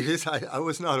didn't see this. I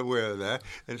was not aware of that.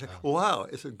 And it's like, wow,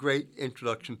 it's a great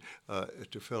introduction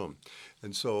to film.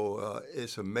 And so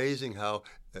it's amazing how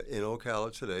in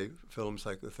Ocala today, films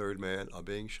like The Third Man are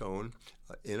being shown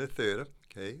in a theater,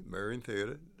 okay, Marion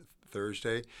Theater,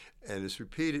 Thursday, and it's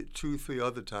repeated 2-3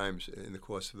 other times in the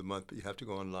course of the month, but you have to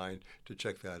go online to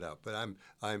check that out. But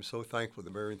I'm so thankful the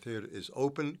Marion Theater is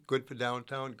open, good for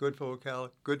downtown, good for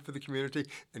Ocala, good for the community,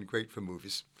 and great for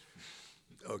movies.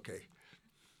 Okay.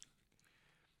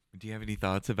 Do you have any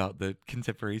thoughts about the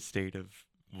contemporary state of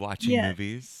watching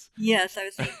movies? Yes, I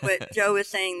was thinking what Joe was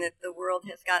saying, that the world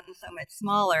has gotten so much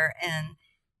smaller, and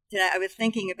today I was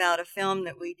thinking about a film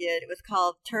that we did. It was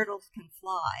called Turtles Can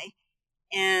Fly.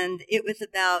 And it was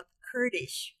about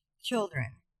Kurdish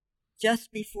children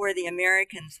just before the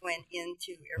Americans went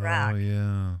into Iraq. Oh,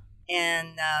 yeah.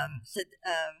 And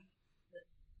Saddam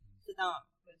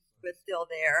was still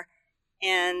there.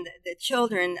 And the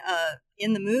children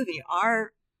in the movie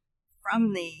are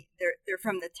they're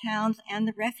from the towns and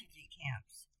the refugee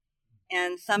camps.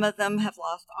 And some of them have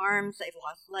lost arms, they've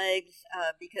lost legs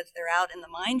because they're out in the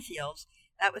minefields.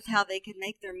 That was how they could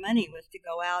make their money, was to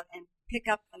go out and pick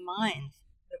up the mines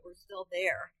that were still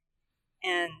there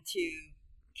and to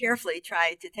carefully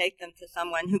try to take them to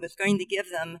someone who was going to give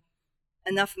them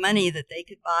enough money that they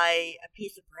could buy a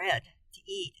piece of bread to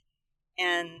eat.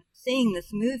 And seeing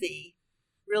this movie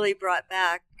really brought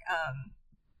back,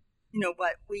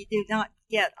 what we do not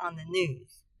get on the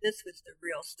news. This was the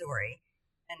real story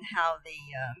and how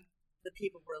the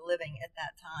people were living at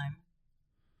that time.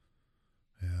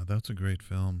 Yeah, that's a great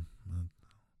film.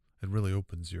 It really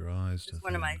opens your eyes to It's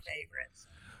one of my favorites.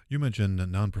 You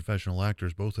mentioned non-professional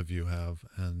actors, both of you have,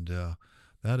 and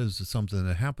that is something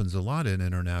that happens a lot in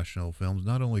international films,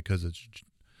 not only because it's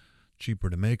cheaper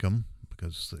to make them,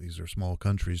 because these are small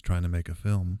countries trying to make a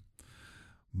film,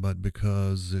 but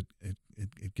because it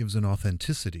gives an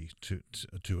authenticity to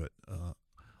it,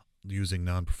 using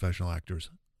non-professional actors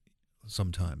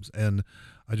sometimes. And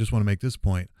I just want to make this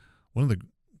point. One of the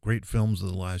great films of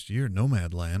the last year,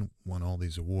 Nomadland, won all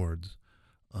these awards,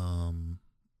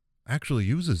 actually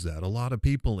uses that. A lot of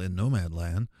people in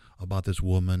Nomadland, about this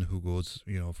woman who goes,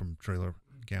 from trailer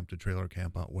camp to trailer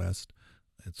camp out west.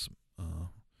 It's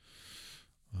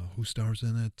who stars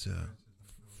in it?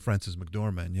 Frances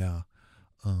McDormand. Yeah,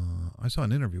 I saw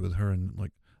an interview with her, and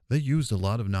they used a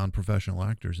lot of non-professional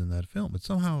actors in that film. It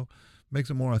somehow makes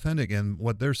it more authentic. And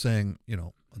what they're saying,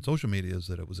 on social media, is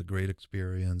that it was a great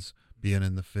experience being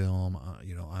in the film.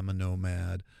 I'm a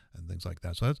nomad and things like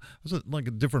that. So that's a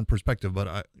different perspective. But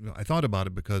I thought about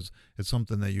it because it's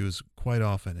something they use quite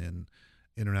often in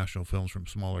international films from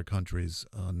smaller countries,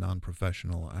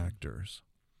 non-professional actors.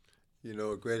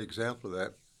 A great example of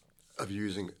that, of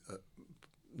using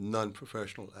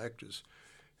non-professional actors,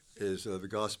 is the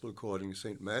Gospel according to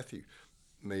St. Matthew,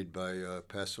 made by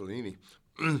Pasolini.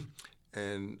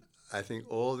 And I think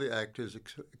all the actors,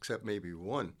 except maybe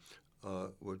one,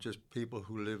 were just people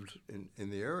who lived in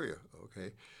the area,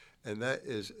 okay? and that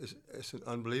is it's an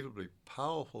unbelievably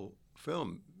powerful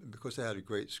film because they had a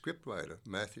great script writer,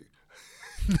 Matthew.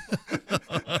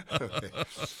 Okay.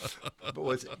 But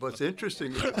what's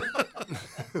interesting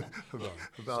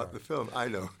about the film, I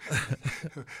know,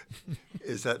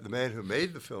 is that the man who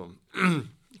made the film,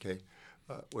 okay,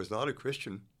 was not a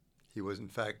Christian. He was in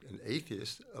fact an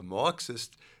atheist, a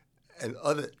Marxist, and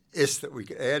other ists that we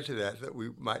could add to that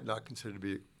we might not consider to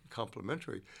be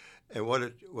complementary. And what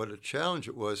a challenge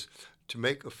it was to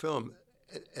make a film,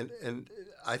 and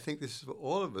I think this is for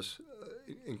all of us,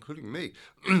 including me.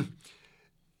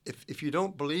 If you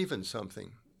don't believe in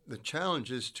something, the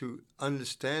challenge is to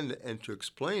understand it and to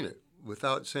explain it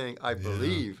without saying I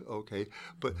believe. Okay,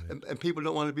 but and people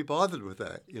don't want to be bothered with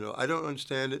that. I don't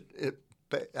understand it.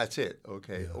 But that's it.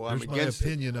 Okay, Yeah. Or I'm Here's my against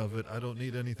opinion of it. I don't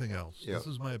need anything else. Yeah. This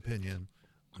is my opinion.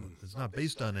 It's not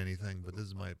based on anything, but this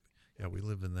is my. Yeah, we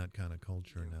live in that kind of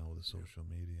culture now with social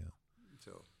media.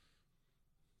 So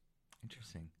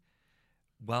Interesting.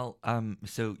 Well,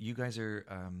 so you guys are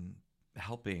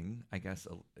helping. I guess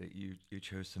you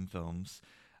chose some films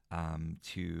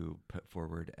to put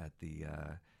forward at the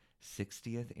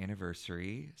 60th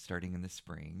anniversary, starting in the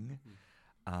spring.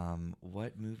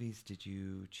 What movies did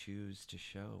you choose to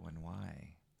show and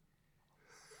why?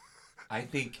 I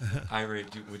think, Ira,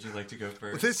 would you like to go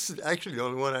first? this is actually the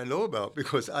only one I know about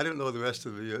because I don't know the rest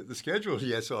of the schedule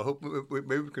yet. So I hope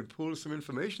maybe we could pull some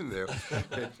information there.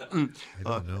 Okay. I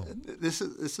don't know. This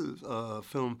is a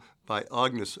film by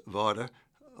Agnes Varda,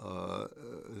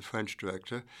 the French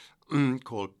director,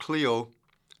 called Cleo,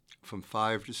 From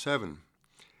 5 to 7.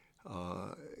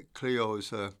 Cleo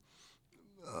is a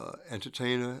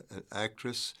entertainer, an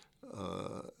actress,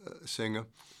 a singer,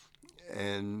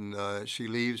 and she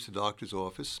leaves the doctor's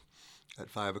office at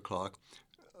 5 o'clock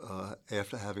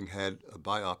after having had a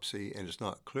biopsy, and it's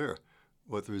not clear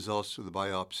what the results of the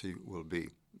biopsy will be.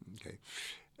 Okay,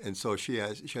 and so she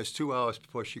has 2 hours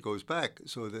before she goes back.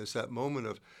 So there's that moment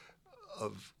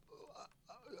of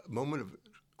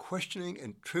questioning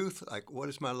and truth, like what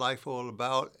is my life all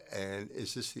about, and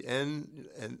is this the end?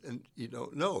 And you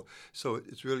don't know. So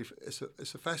it's really it's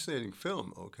a fascinating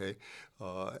film. Okay,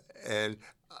 and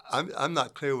I'm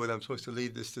not clear whether I'm supposed to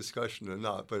lead this discussion or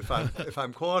not. But if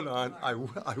I'm called on, I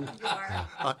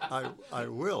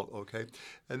will. Okay,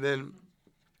 and then.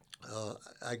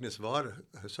 Agnes Varda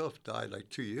herself died like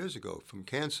 2 years ago from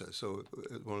cancer, so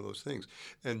one of those things.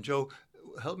 And Joe,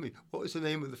 help me. What was the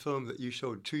name of the film that you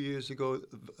showed 2 years ago?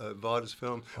 Varda's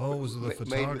film. Oh, it was the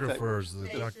photographers.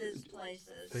 Faces,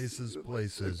 Places. Faces,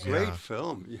 Places. Great Yeah.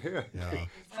 film. Yeah. Yeah.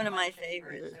 It's one of my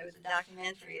favorites. It was a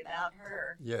documentary about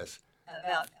her, Yes.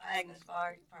 about Agnes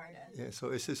Varda. Yeah.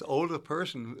 So it's this older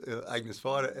person, Agnes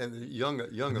Varda, and the younger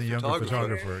And the younger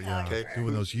photographer, yeah, Okay.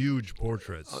 doing those huge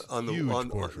portraits. Huge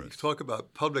Portraits. talk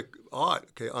about public art.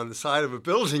 Okay, on the side of a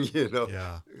building,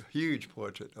 Yeah. Huge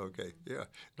portrait. Okay. Yeah.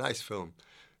 Nice film.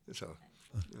 So.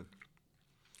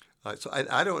 Yeah. So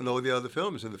I don't know the other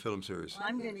films in the film series. Well,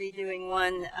 I'm going to be doing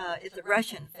one. It's a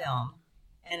Russian film,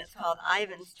 and it's called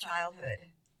Ivan's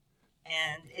Childhood.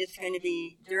 And it's going to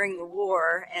be during the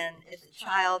war, and it's a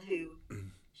child who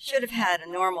should have had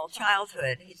a normal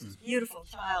childhood. He's this beautiful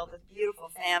child with a beautiful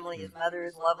family. His mother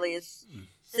is lovely. His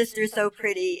sister's so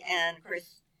pretty. And, of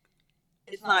course,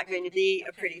 it's not going to be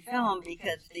a pretty film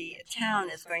because the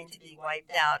town is going to be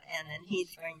wiped out, and then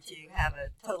he's going to have a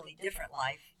totally different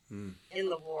life in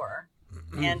the war.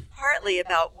 And partly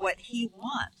about what he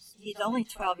wants. He's only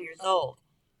 12 years old.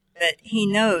 But he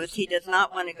knows he does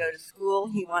not want to go to school.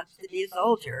 He wants to be a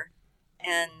soldier.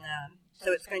 And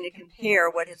so it's going to compare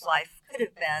what his life could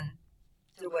have been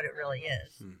to what it really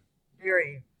is.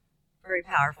 Very, very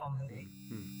powerful movie.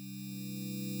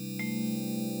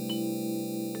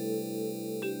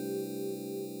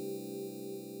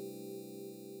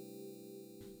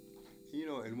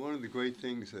 And one of the great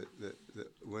things that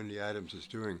Wendy Adams is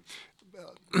doing,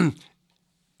 and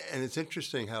it's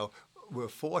interesting how we're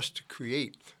forced to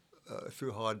create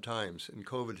through hard times, and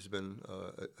COVID has been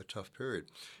a tough period,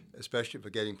 especially for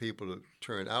getting people to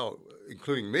turn out,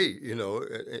 including me, in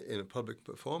a public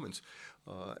performance.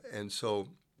 And so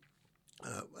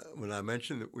when I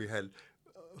mentioned that we had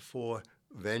 4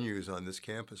 venues on this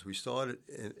campus, we started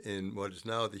in what is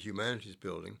now the Humanities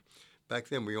Building. Back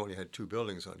then, we only had 2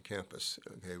 buildings on campus.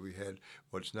 Okay, we had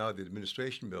what's now the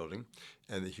Administration Building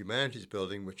and the Humanities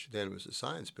Building, which then was the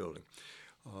Science Building.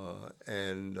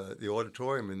 And the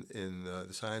auditorium in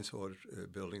the Science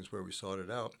buildings where we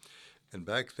started out. And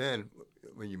back then,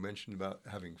 when you mentioned about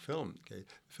having film, okay,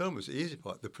 film was the easy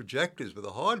part. The projectors were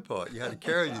the hard part. You had to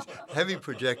carry these heavy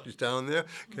projectors down there.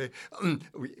 Okay,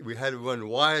 we had to run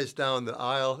wires down the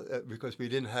aisle because we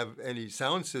didn't have any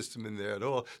sound system in there at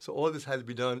all. So all this had to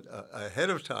be done ahead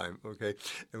of time. Okay,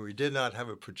 and we did not have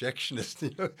a projectionist.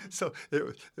 You know, so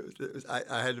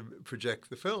I had to project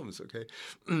the films. Okay,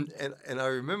 and I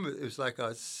remember it was like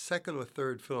our second or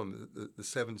third film, the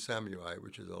Seven Samurai,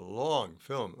 which is a long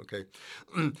film. Okay.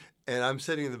 And I'm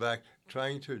sitting in the back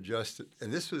trying to adjust it.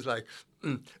 And this was like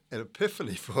an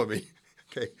epiphany for me.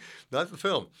 Okay, not the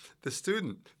film. The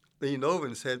student leaned over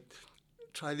and said,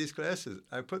 try these glasses.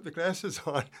 I put the glasses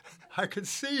on. I could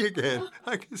see again.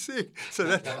 I could see. So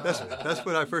that's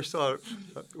when I first started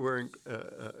wearing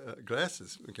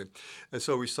glasses. Okay, and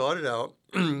so we started out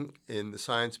in the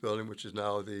Science Building, which is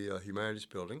now the Humanities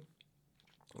Building.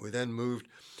 We then moved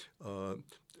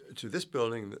to this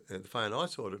building, the Fine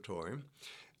Arts Auditorium.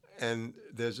 And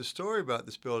there's a story about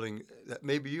this building that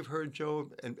maybe you've heard,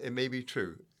 Joe, and it may be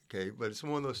true, okay? But it's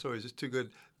one of those stories that's too good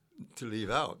to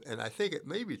leave out. And I think it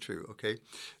may be true, okay?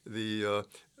 The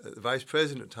vice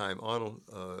president at the time, Arnold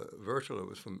Virtala,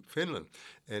 was from Finland,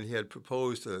 and he had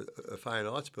proposed a fine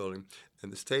arts building,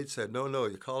 and the state said, no,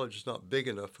 your college is not big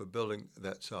enough for a building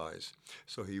that size.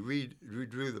 So he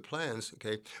redrew the plans,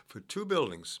 okay, for 2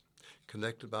 buildings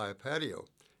connected by a patio.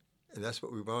 And that's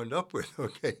what we wound up with,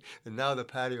 okay? And now the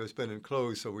patio has been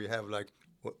enclosed, so we have like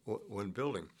one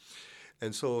building.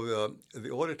 And so the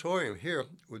auditorium here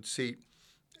would seat,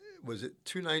 was it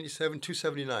 297,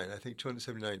 279, I think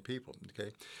 279 people,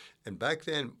 okay? And back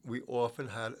then, we often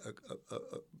had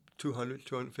 200,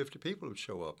 250 people would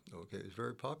show up, okay? It was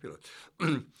very popular.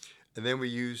 And then we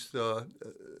used the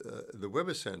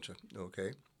Weber Center,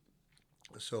 okay?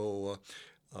 So,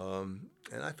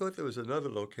 and I thought there was another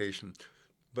location.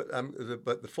 But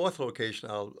the fourth location,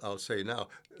 I'll say now,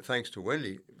 thanks to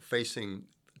Wendy, facing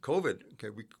COVID,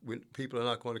 okay, people are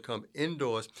not going to come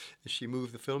indoors. And she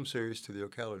moved the film series to the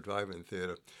Ocala Drive-In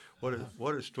Theater.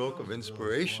 What a stroke of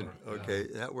inspiration, okay?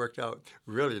 That worked out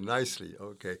really nicely,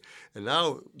 okay? And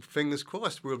now, fingers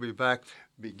crossed, we'll be back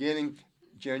beginning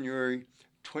January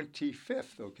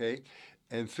 25th, okay?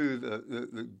 And through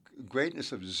the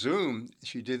greatness of Zoom,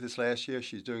 she did this last year,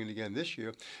 she's doing it again this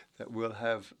year, that we'll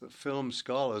have film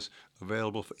scholars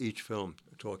available for each film,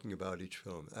 talking about each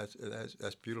film.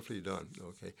 That's beautifully done,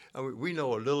 okay? I mean, we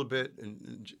know a little bit,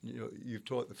 and you know, you've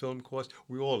taught the film course.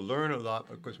 We all learn a lot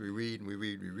because we read and we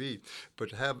read.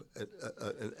 But to have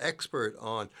an expert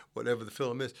on whatever the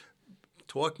film is,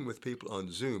 talking with people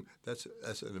on Zoom, that's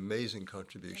an amazing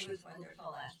contribution. It was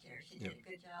wonderful last year. She did a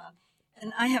good job.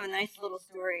 And I have a nice little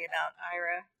story about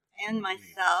Ira and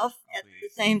myself at the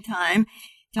same time,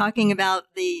 talking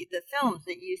about the films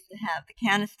that used to have the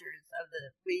canisters of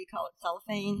the, what do you call it,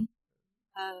 cellophane,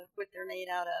 what they're made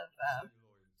out of,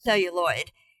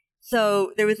 celluloid.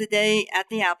 So there was a day at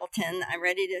the Appleton, I'm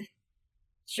ready to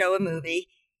show a movie,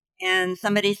 and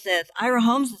somebody says, Ira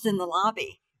Holmes is in the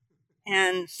lobby.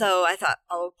 And so I thought,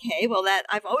 okay, well,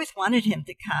 I've always wanted him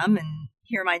to come and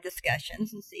hear my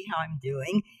discussions and see how I'm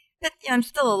doing. But I'm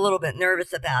still a little bit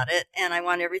nervous about it, and I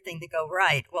want everything to go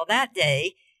right. Well, that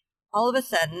day, all of a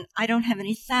sudden, I don't have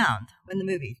any sound when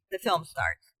the film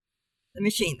starts. The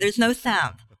machine, there's no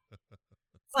sound.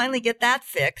 Finally get that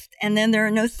fixed, and then there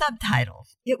are no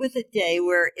subtitles. It was a day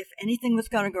where if anything was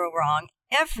going to go wrong,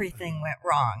 everything went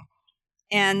wrong.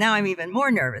 And now I'm even more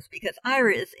nervous because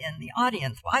Ira is in the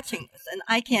audience watching this, and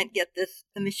I can't get the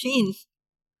machines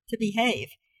to behave.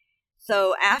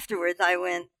 So afterwards,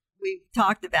 we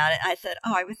talked about it. I said,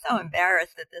 I was so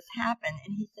embarrassed that this happened.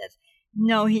 And he says,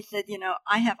 no, he said,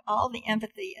 I have all the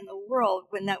empathy in the world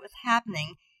when that was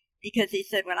happening, because he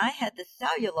said, when I had the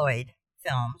celluloid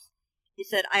films, he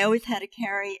said, I always had to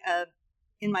carry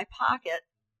in my pocket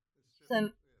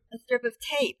a strip of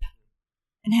tape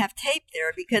and have tape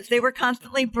there because they were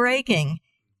constantly breaking,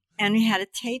 and we had to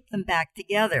tape them back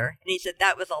together. And he said,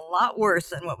 that was a lot worse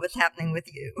than what was happening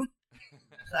with you.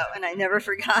 So, and I never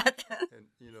forgot. And,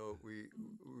 we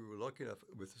were lucky enough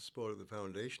with the support of the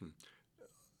foundation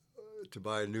to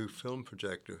buy a new film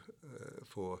projector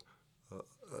for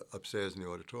upstairs in the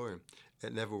auditorium.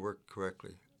 It never worked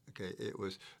correctly. Okay, it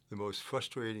was the most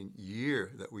frustrating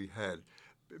year that we had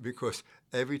because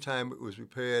every time it was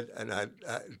repaired, and I'd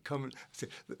come and say,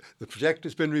 the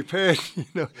projector's been repaired,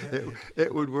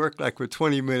 it would work like for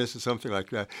 20 minutes or something like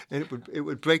that. And it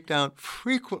would break down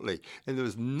frequently, and there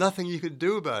was nothing you could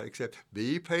do about it except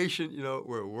be patient,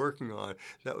 we're working on it.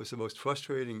 That was the most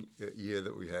frustrating year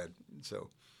that we had, so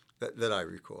that I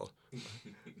recall.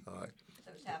 So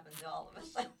it's happened to all of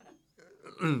us.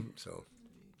 So,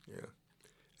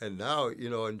 yeah. And now,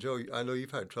 and Joe, I know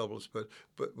you've had troubles, but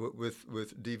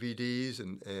with DVDs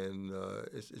and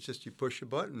it's just you push a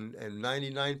button, and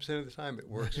 99% of the time it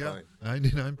works fine.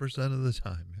 99% of the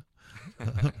time.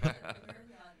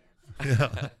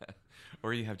 Yeah.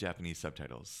 Or you have Japanese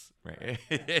subtitles, right?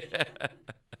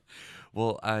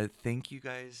 Well, thank you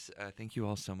guys. Thank you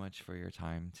all so much for your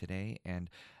time today. And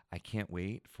I can't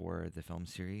wait for the film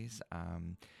series,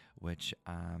 which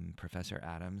Professor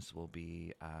Adams will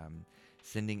be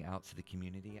sending out to the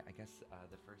community. I guess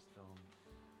the first film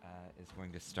is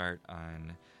going to start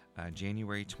on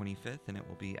January 25th, and it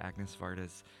will be Agnes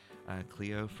Varda's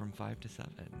Cleo from 5 to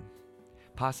 7,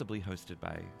 possibly hosted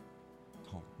by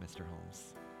Mr.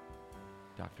 Holmes.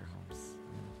 Dr. Holmes.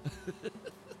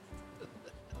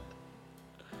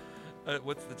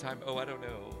 What's the time? Oh, I don't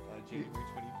know. January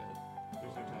 25th. There's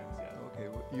no times yet. Okay,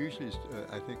 well, usually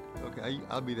I think,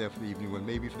 I'll be there for the evening one,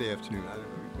 maybe for the afternoon. I don't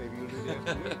know, maybe you'll do the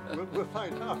afternoon. We'll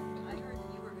find out. I heard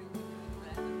you were going to do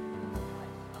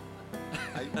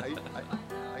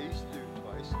I used to do it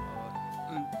twice. I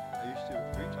used to do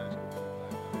it 3 times.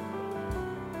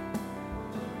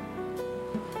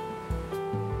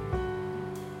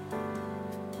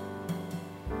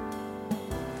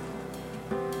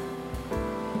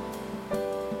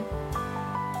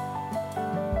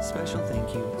 Special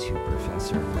thank you to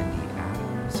Professor Wendy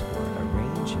Adams for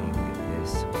arranging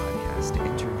this podcast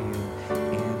interview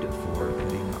and for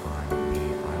putting on the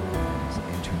Islands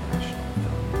International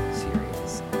Film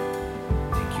Series.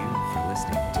 Thank you for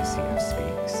listening to CF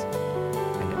Speaks.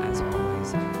 And as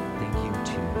always, thank you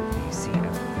to the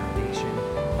CF Foundation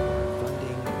for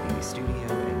funding the studio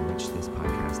in which this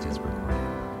podcast is recorded.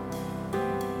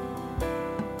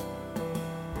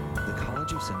 The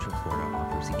College of Central Florida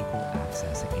offers equal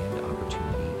access and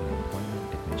opportunity in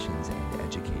employment, admissions, and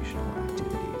educational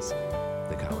activities.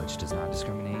 The college does not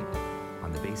discriminate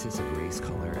on the basis of race,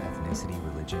 color, ethnicity,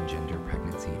 religion, gender,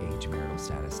 pregnancy, age, marital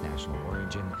status, national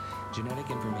origin, genetic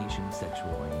information,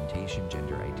 sexual orientation,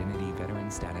 gender identity, veteran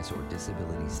status, or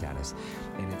disability status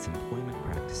in its employment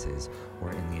practices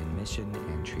or in the admission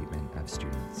and treatment of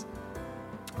students.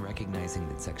 Recognizing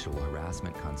that sexual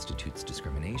harassment constitutes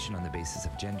discrimination on the basis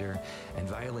of gender and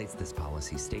violates this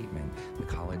policy statement, the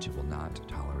college will not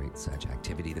tolerate such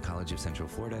activity. The College of Central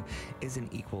Florida is an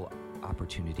equal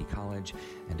opportunity college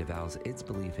and avows its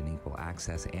belief in equal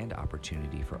access and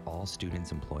opportunity for all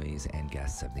students, employees, and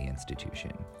guests of the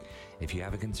institution. If you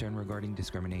have a concern regarding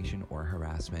discrimination or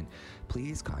harassment,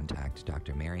 please contact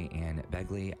Dr. Mary Ann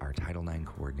Begley, our Title IX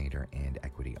Coordinator and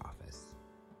Equity Office.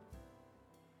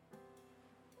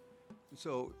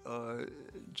 So,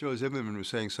 Joe Zimmerman was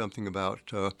saying something about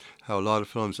how a lot of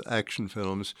films are action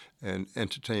films and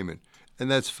entertainment.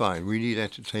 And that's fine. We need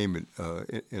entertainment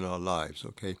in our lives,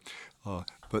 okay?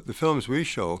 But the films we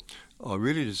show are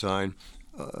really designed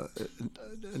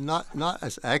not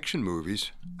as action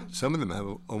movies. Some of them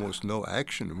have almost no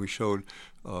action. We showed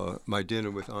My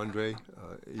Dinner with Andre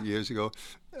years ago.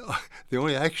 The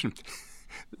only action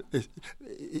is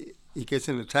he gets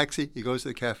in a taxi, he goes to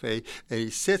the cafe, and he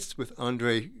sits with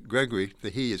Andre Gregory, the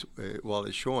he is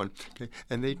Wallace Shawn, okay,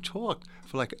 and they talk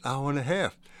for like an hour and a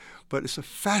half. But it's a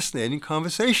fascinating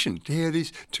conversation to hear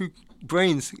these two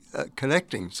brains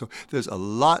connecting. So there's a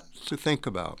lot to think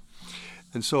about.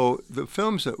 And so the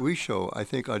films that we show, I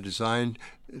think, are designed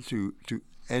to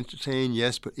entertain,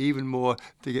 yes, but even more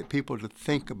to get people to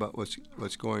think about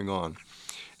what's going on.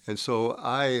 And so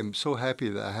I am so happy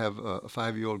that I have a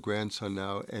 5-year-old grandson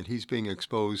now, and he's being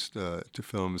exposed to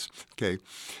films. Okay,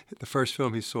 the first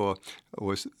film he saw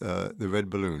was The Red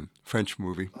Balloon, French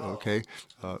movie. Okay,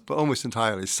 but almost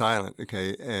entirely silent.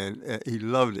 Okay, and he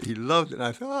loved it. He loved it. And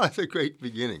I thought, that's a great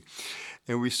beginning.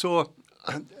 And we saw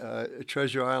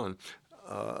Treasure Island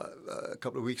a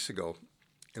couple of weeks ago,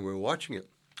 and we were watching it,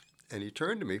 and he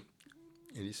turned to me,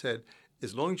 and he said,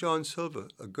 "Is Long John Silver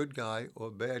a good guy or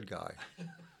a bad guy?"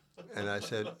 And I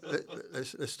said,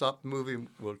 let's stop the movie and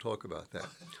we'll talk about that.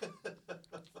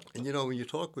 And, when you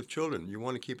talk with children, you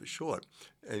want to keep it short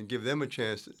and give them a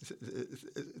chance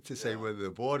to say whether they're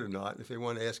bored or not. If they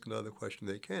want to ask another question,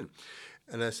 they can.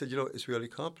 And I said, it's really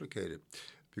complicated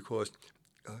because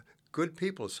good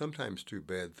people sometimes do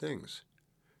bad things.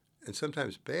 And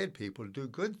sometimes bad people do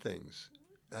good things.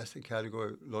 That's the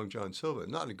category of Long John Silver.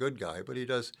 Not a good guy, but he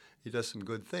does some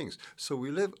good things. So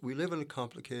we live in a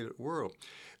complicated world.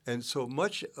 And so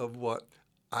much of what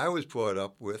I was brought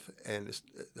up with, and it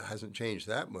hasn't changed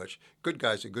that much, good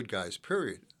guys are good guys,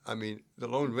 period. I mean, the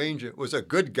Lone Ranger was a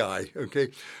good guy, okay?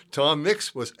 Tom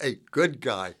Mix was a good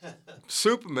guy.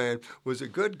 Superman was a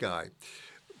good guy.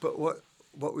 But what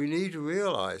we need to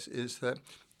realize is that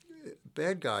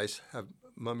bad guys have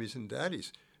mummies and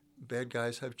daddies. bad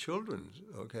guys have children,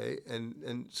 okay?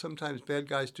 And sometimes bad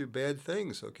guys do bad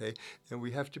things, okay? And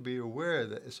we have to be aware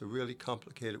that it's a really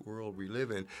complicated world we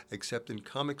live in, except in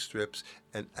comic strips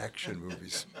and action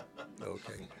movies,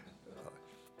 okay?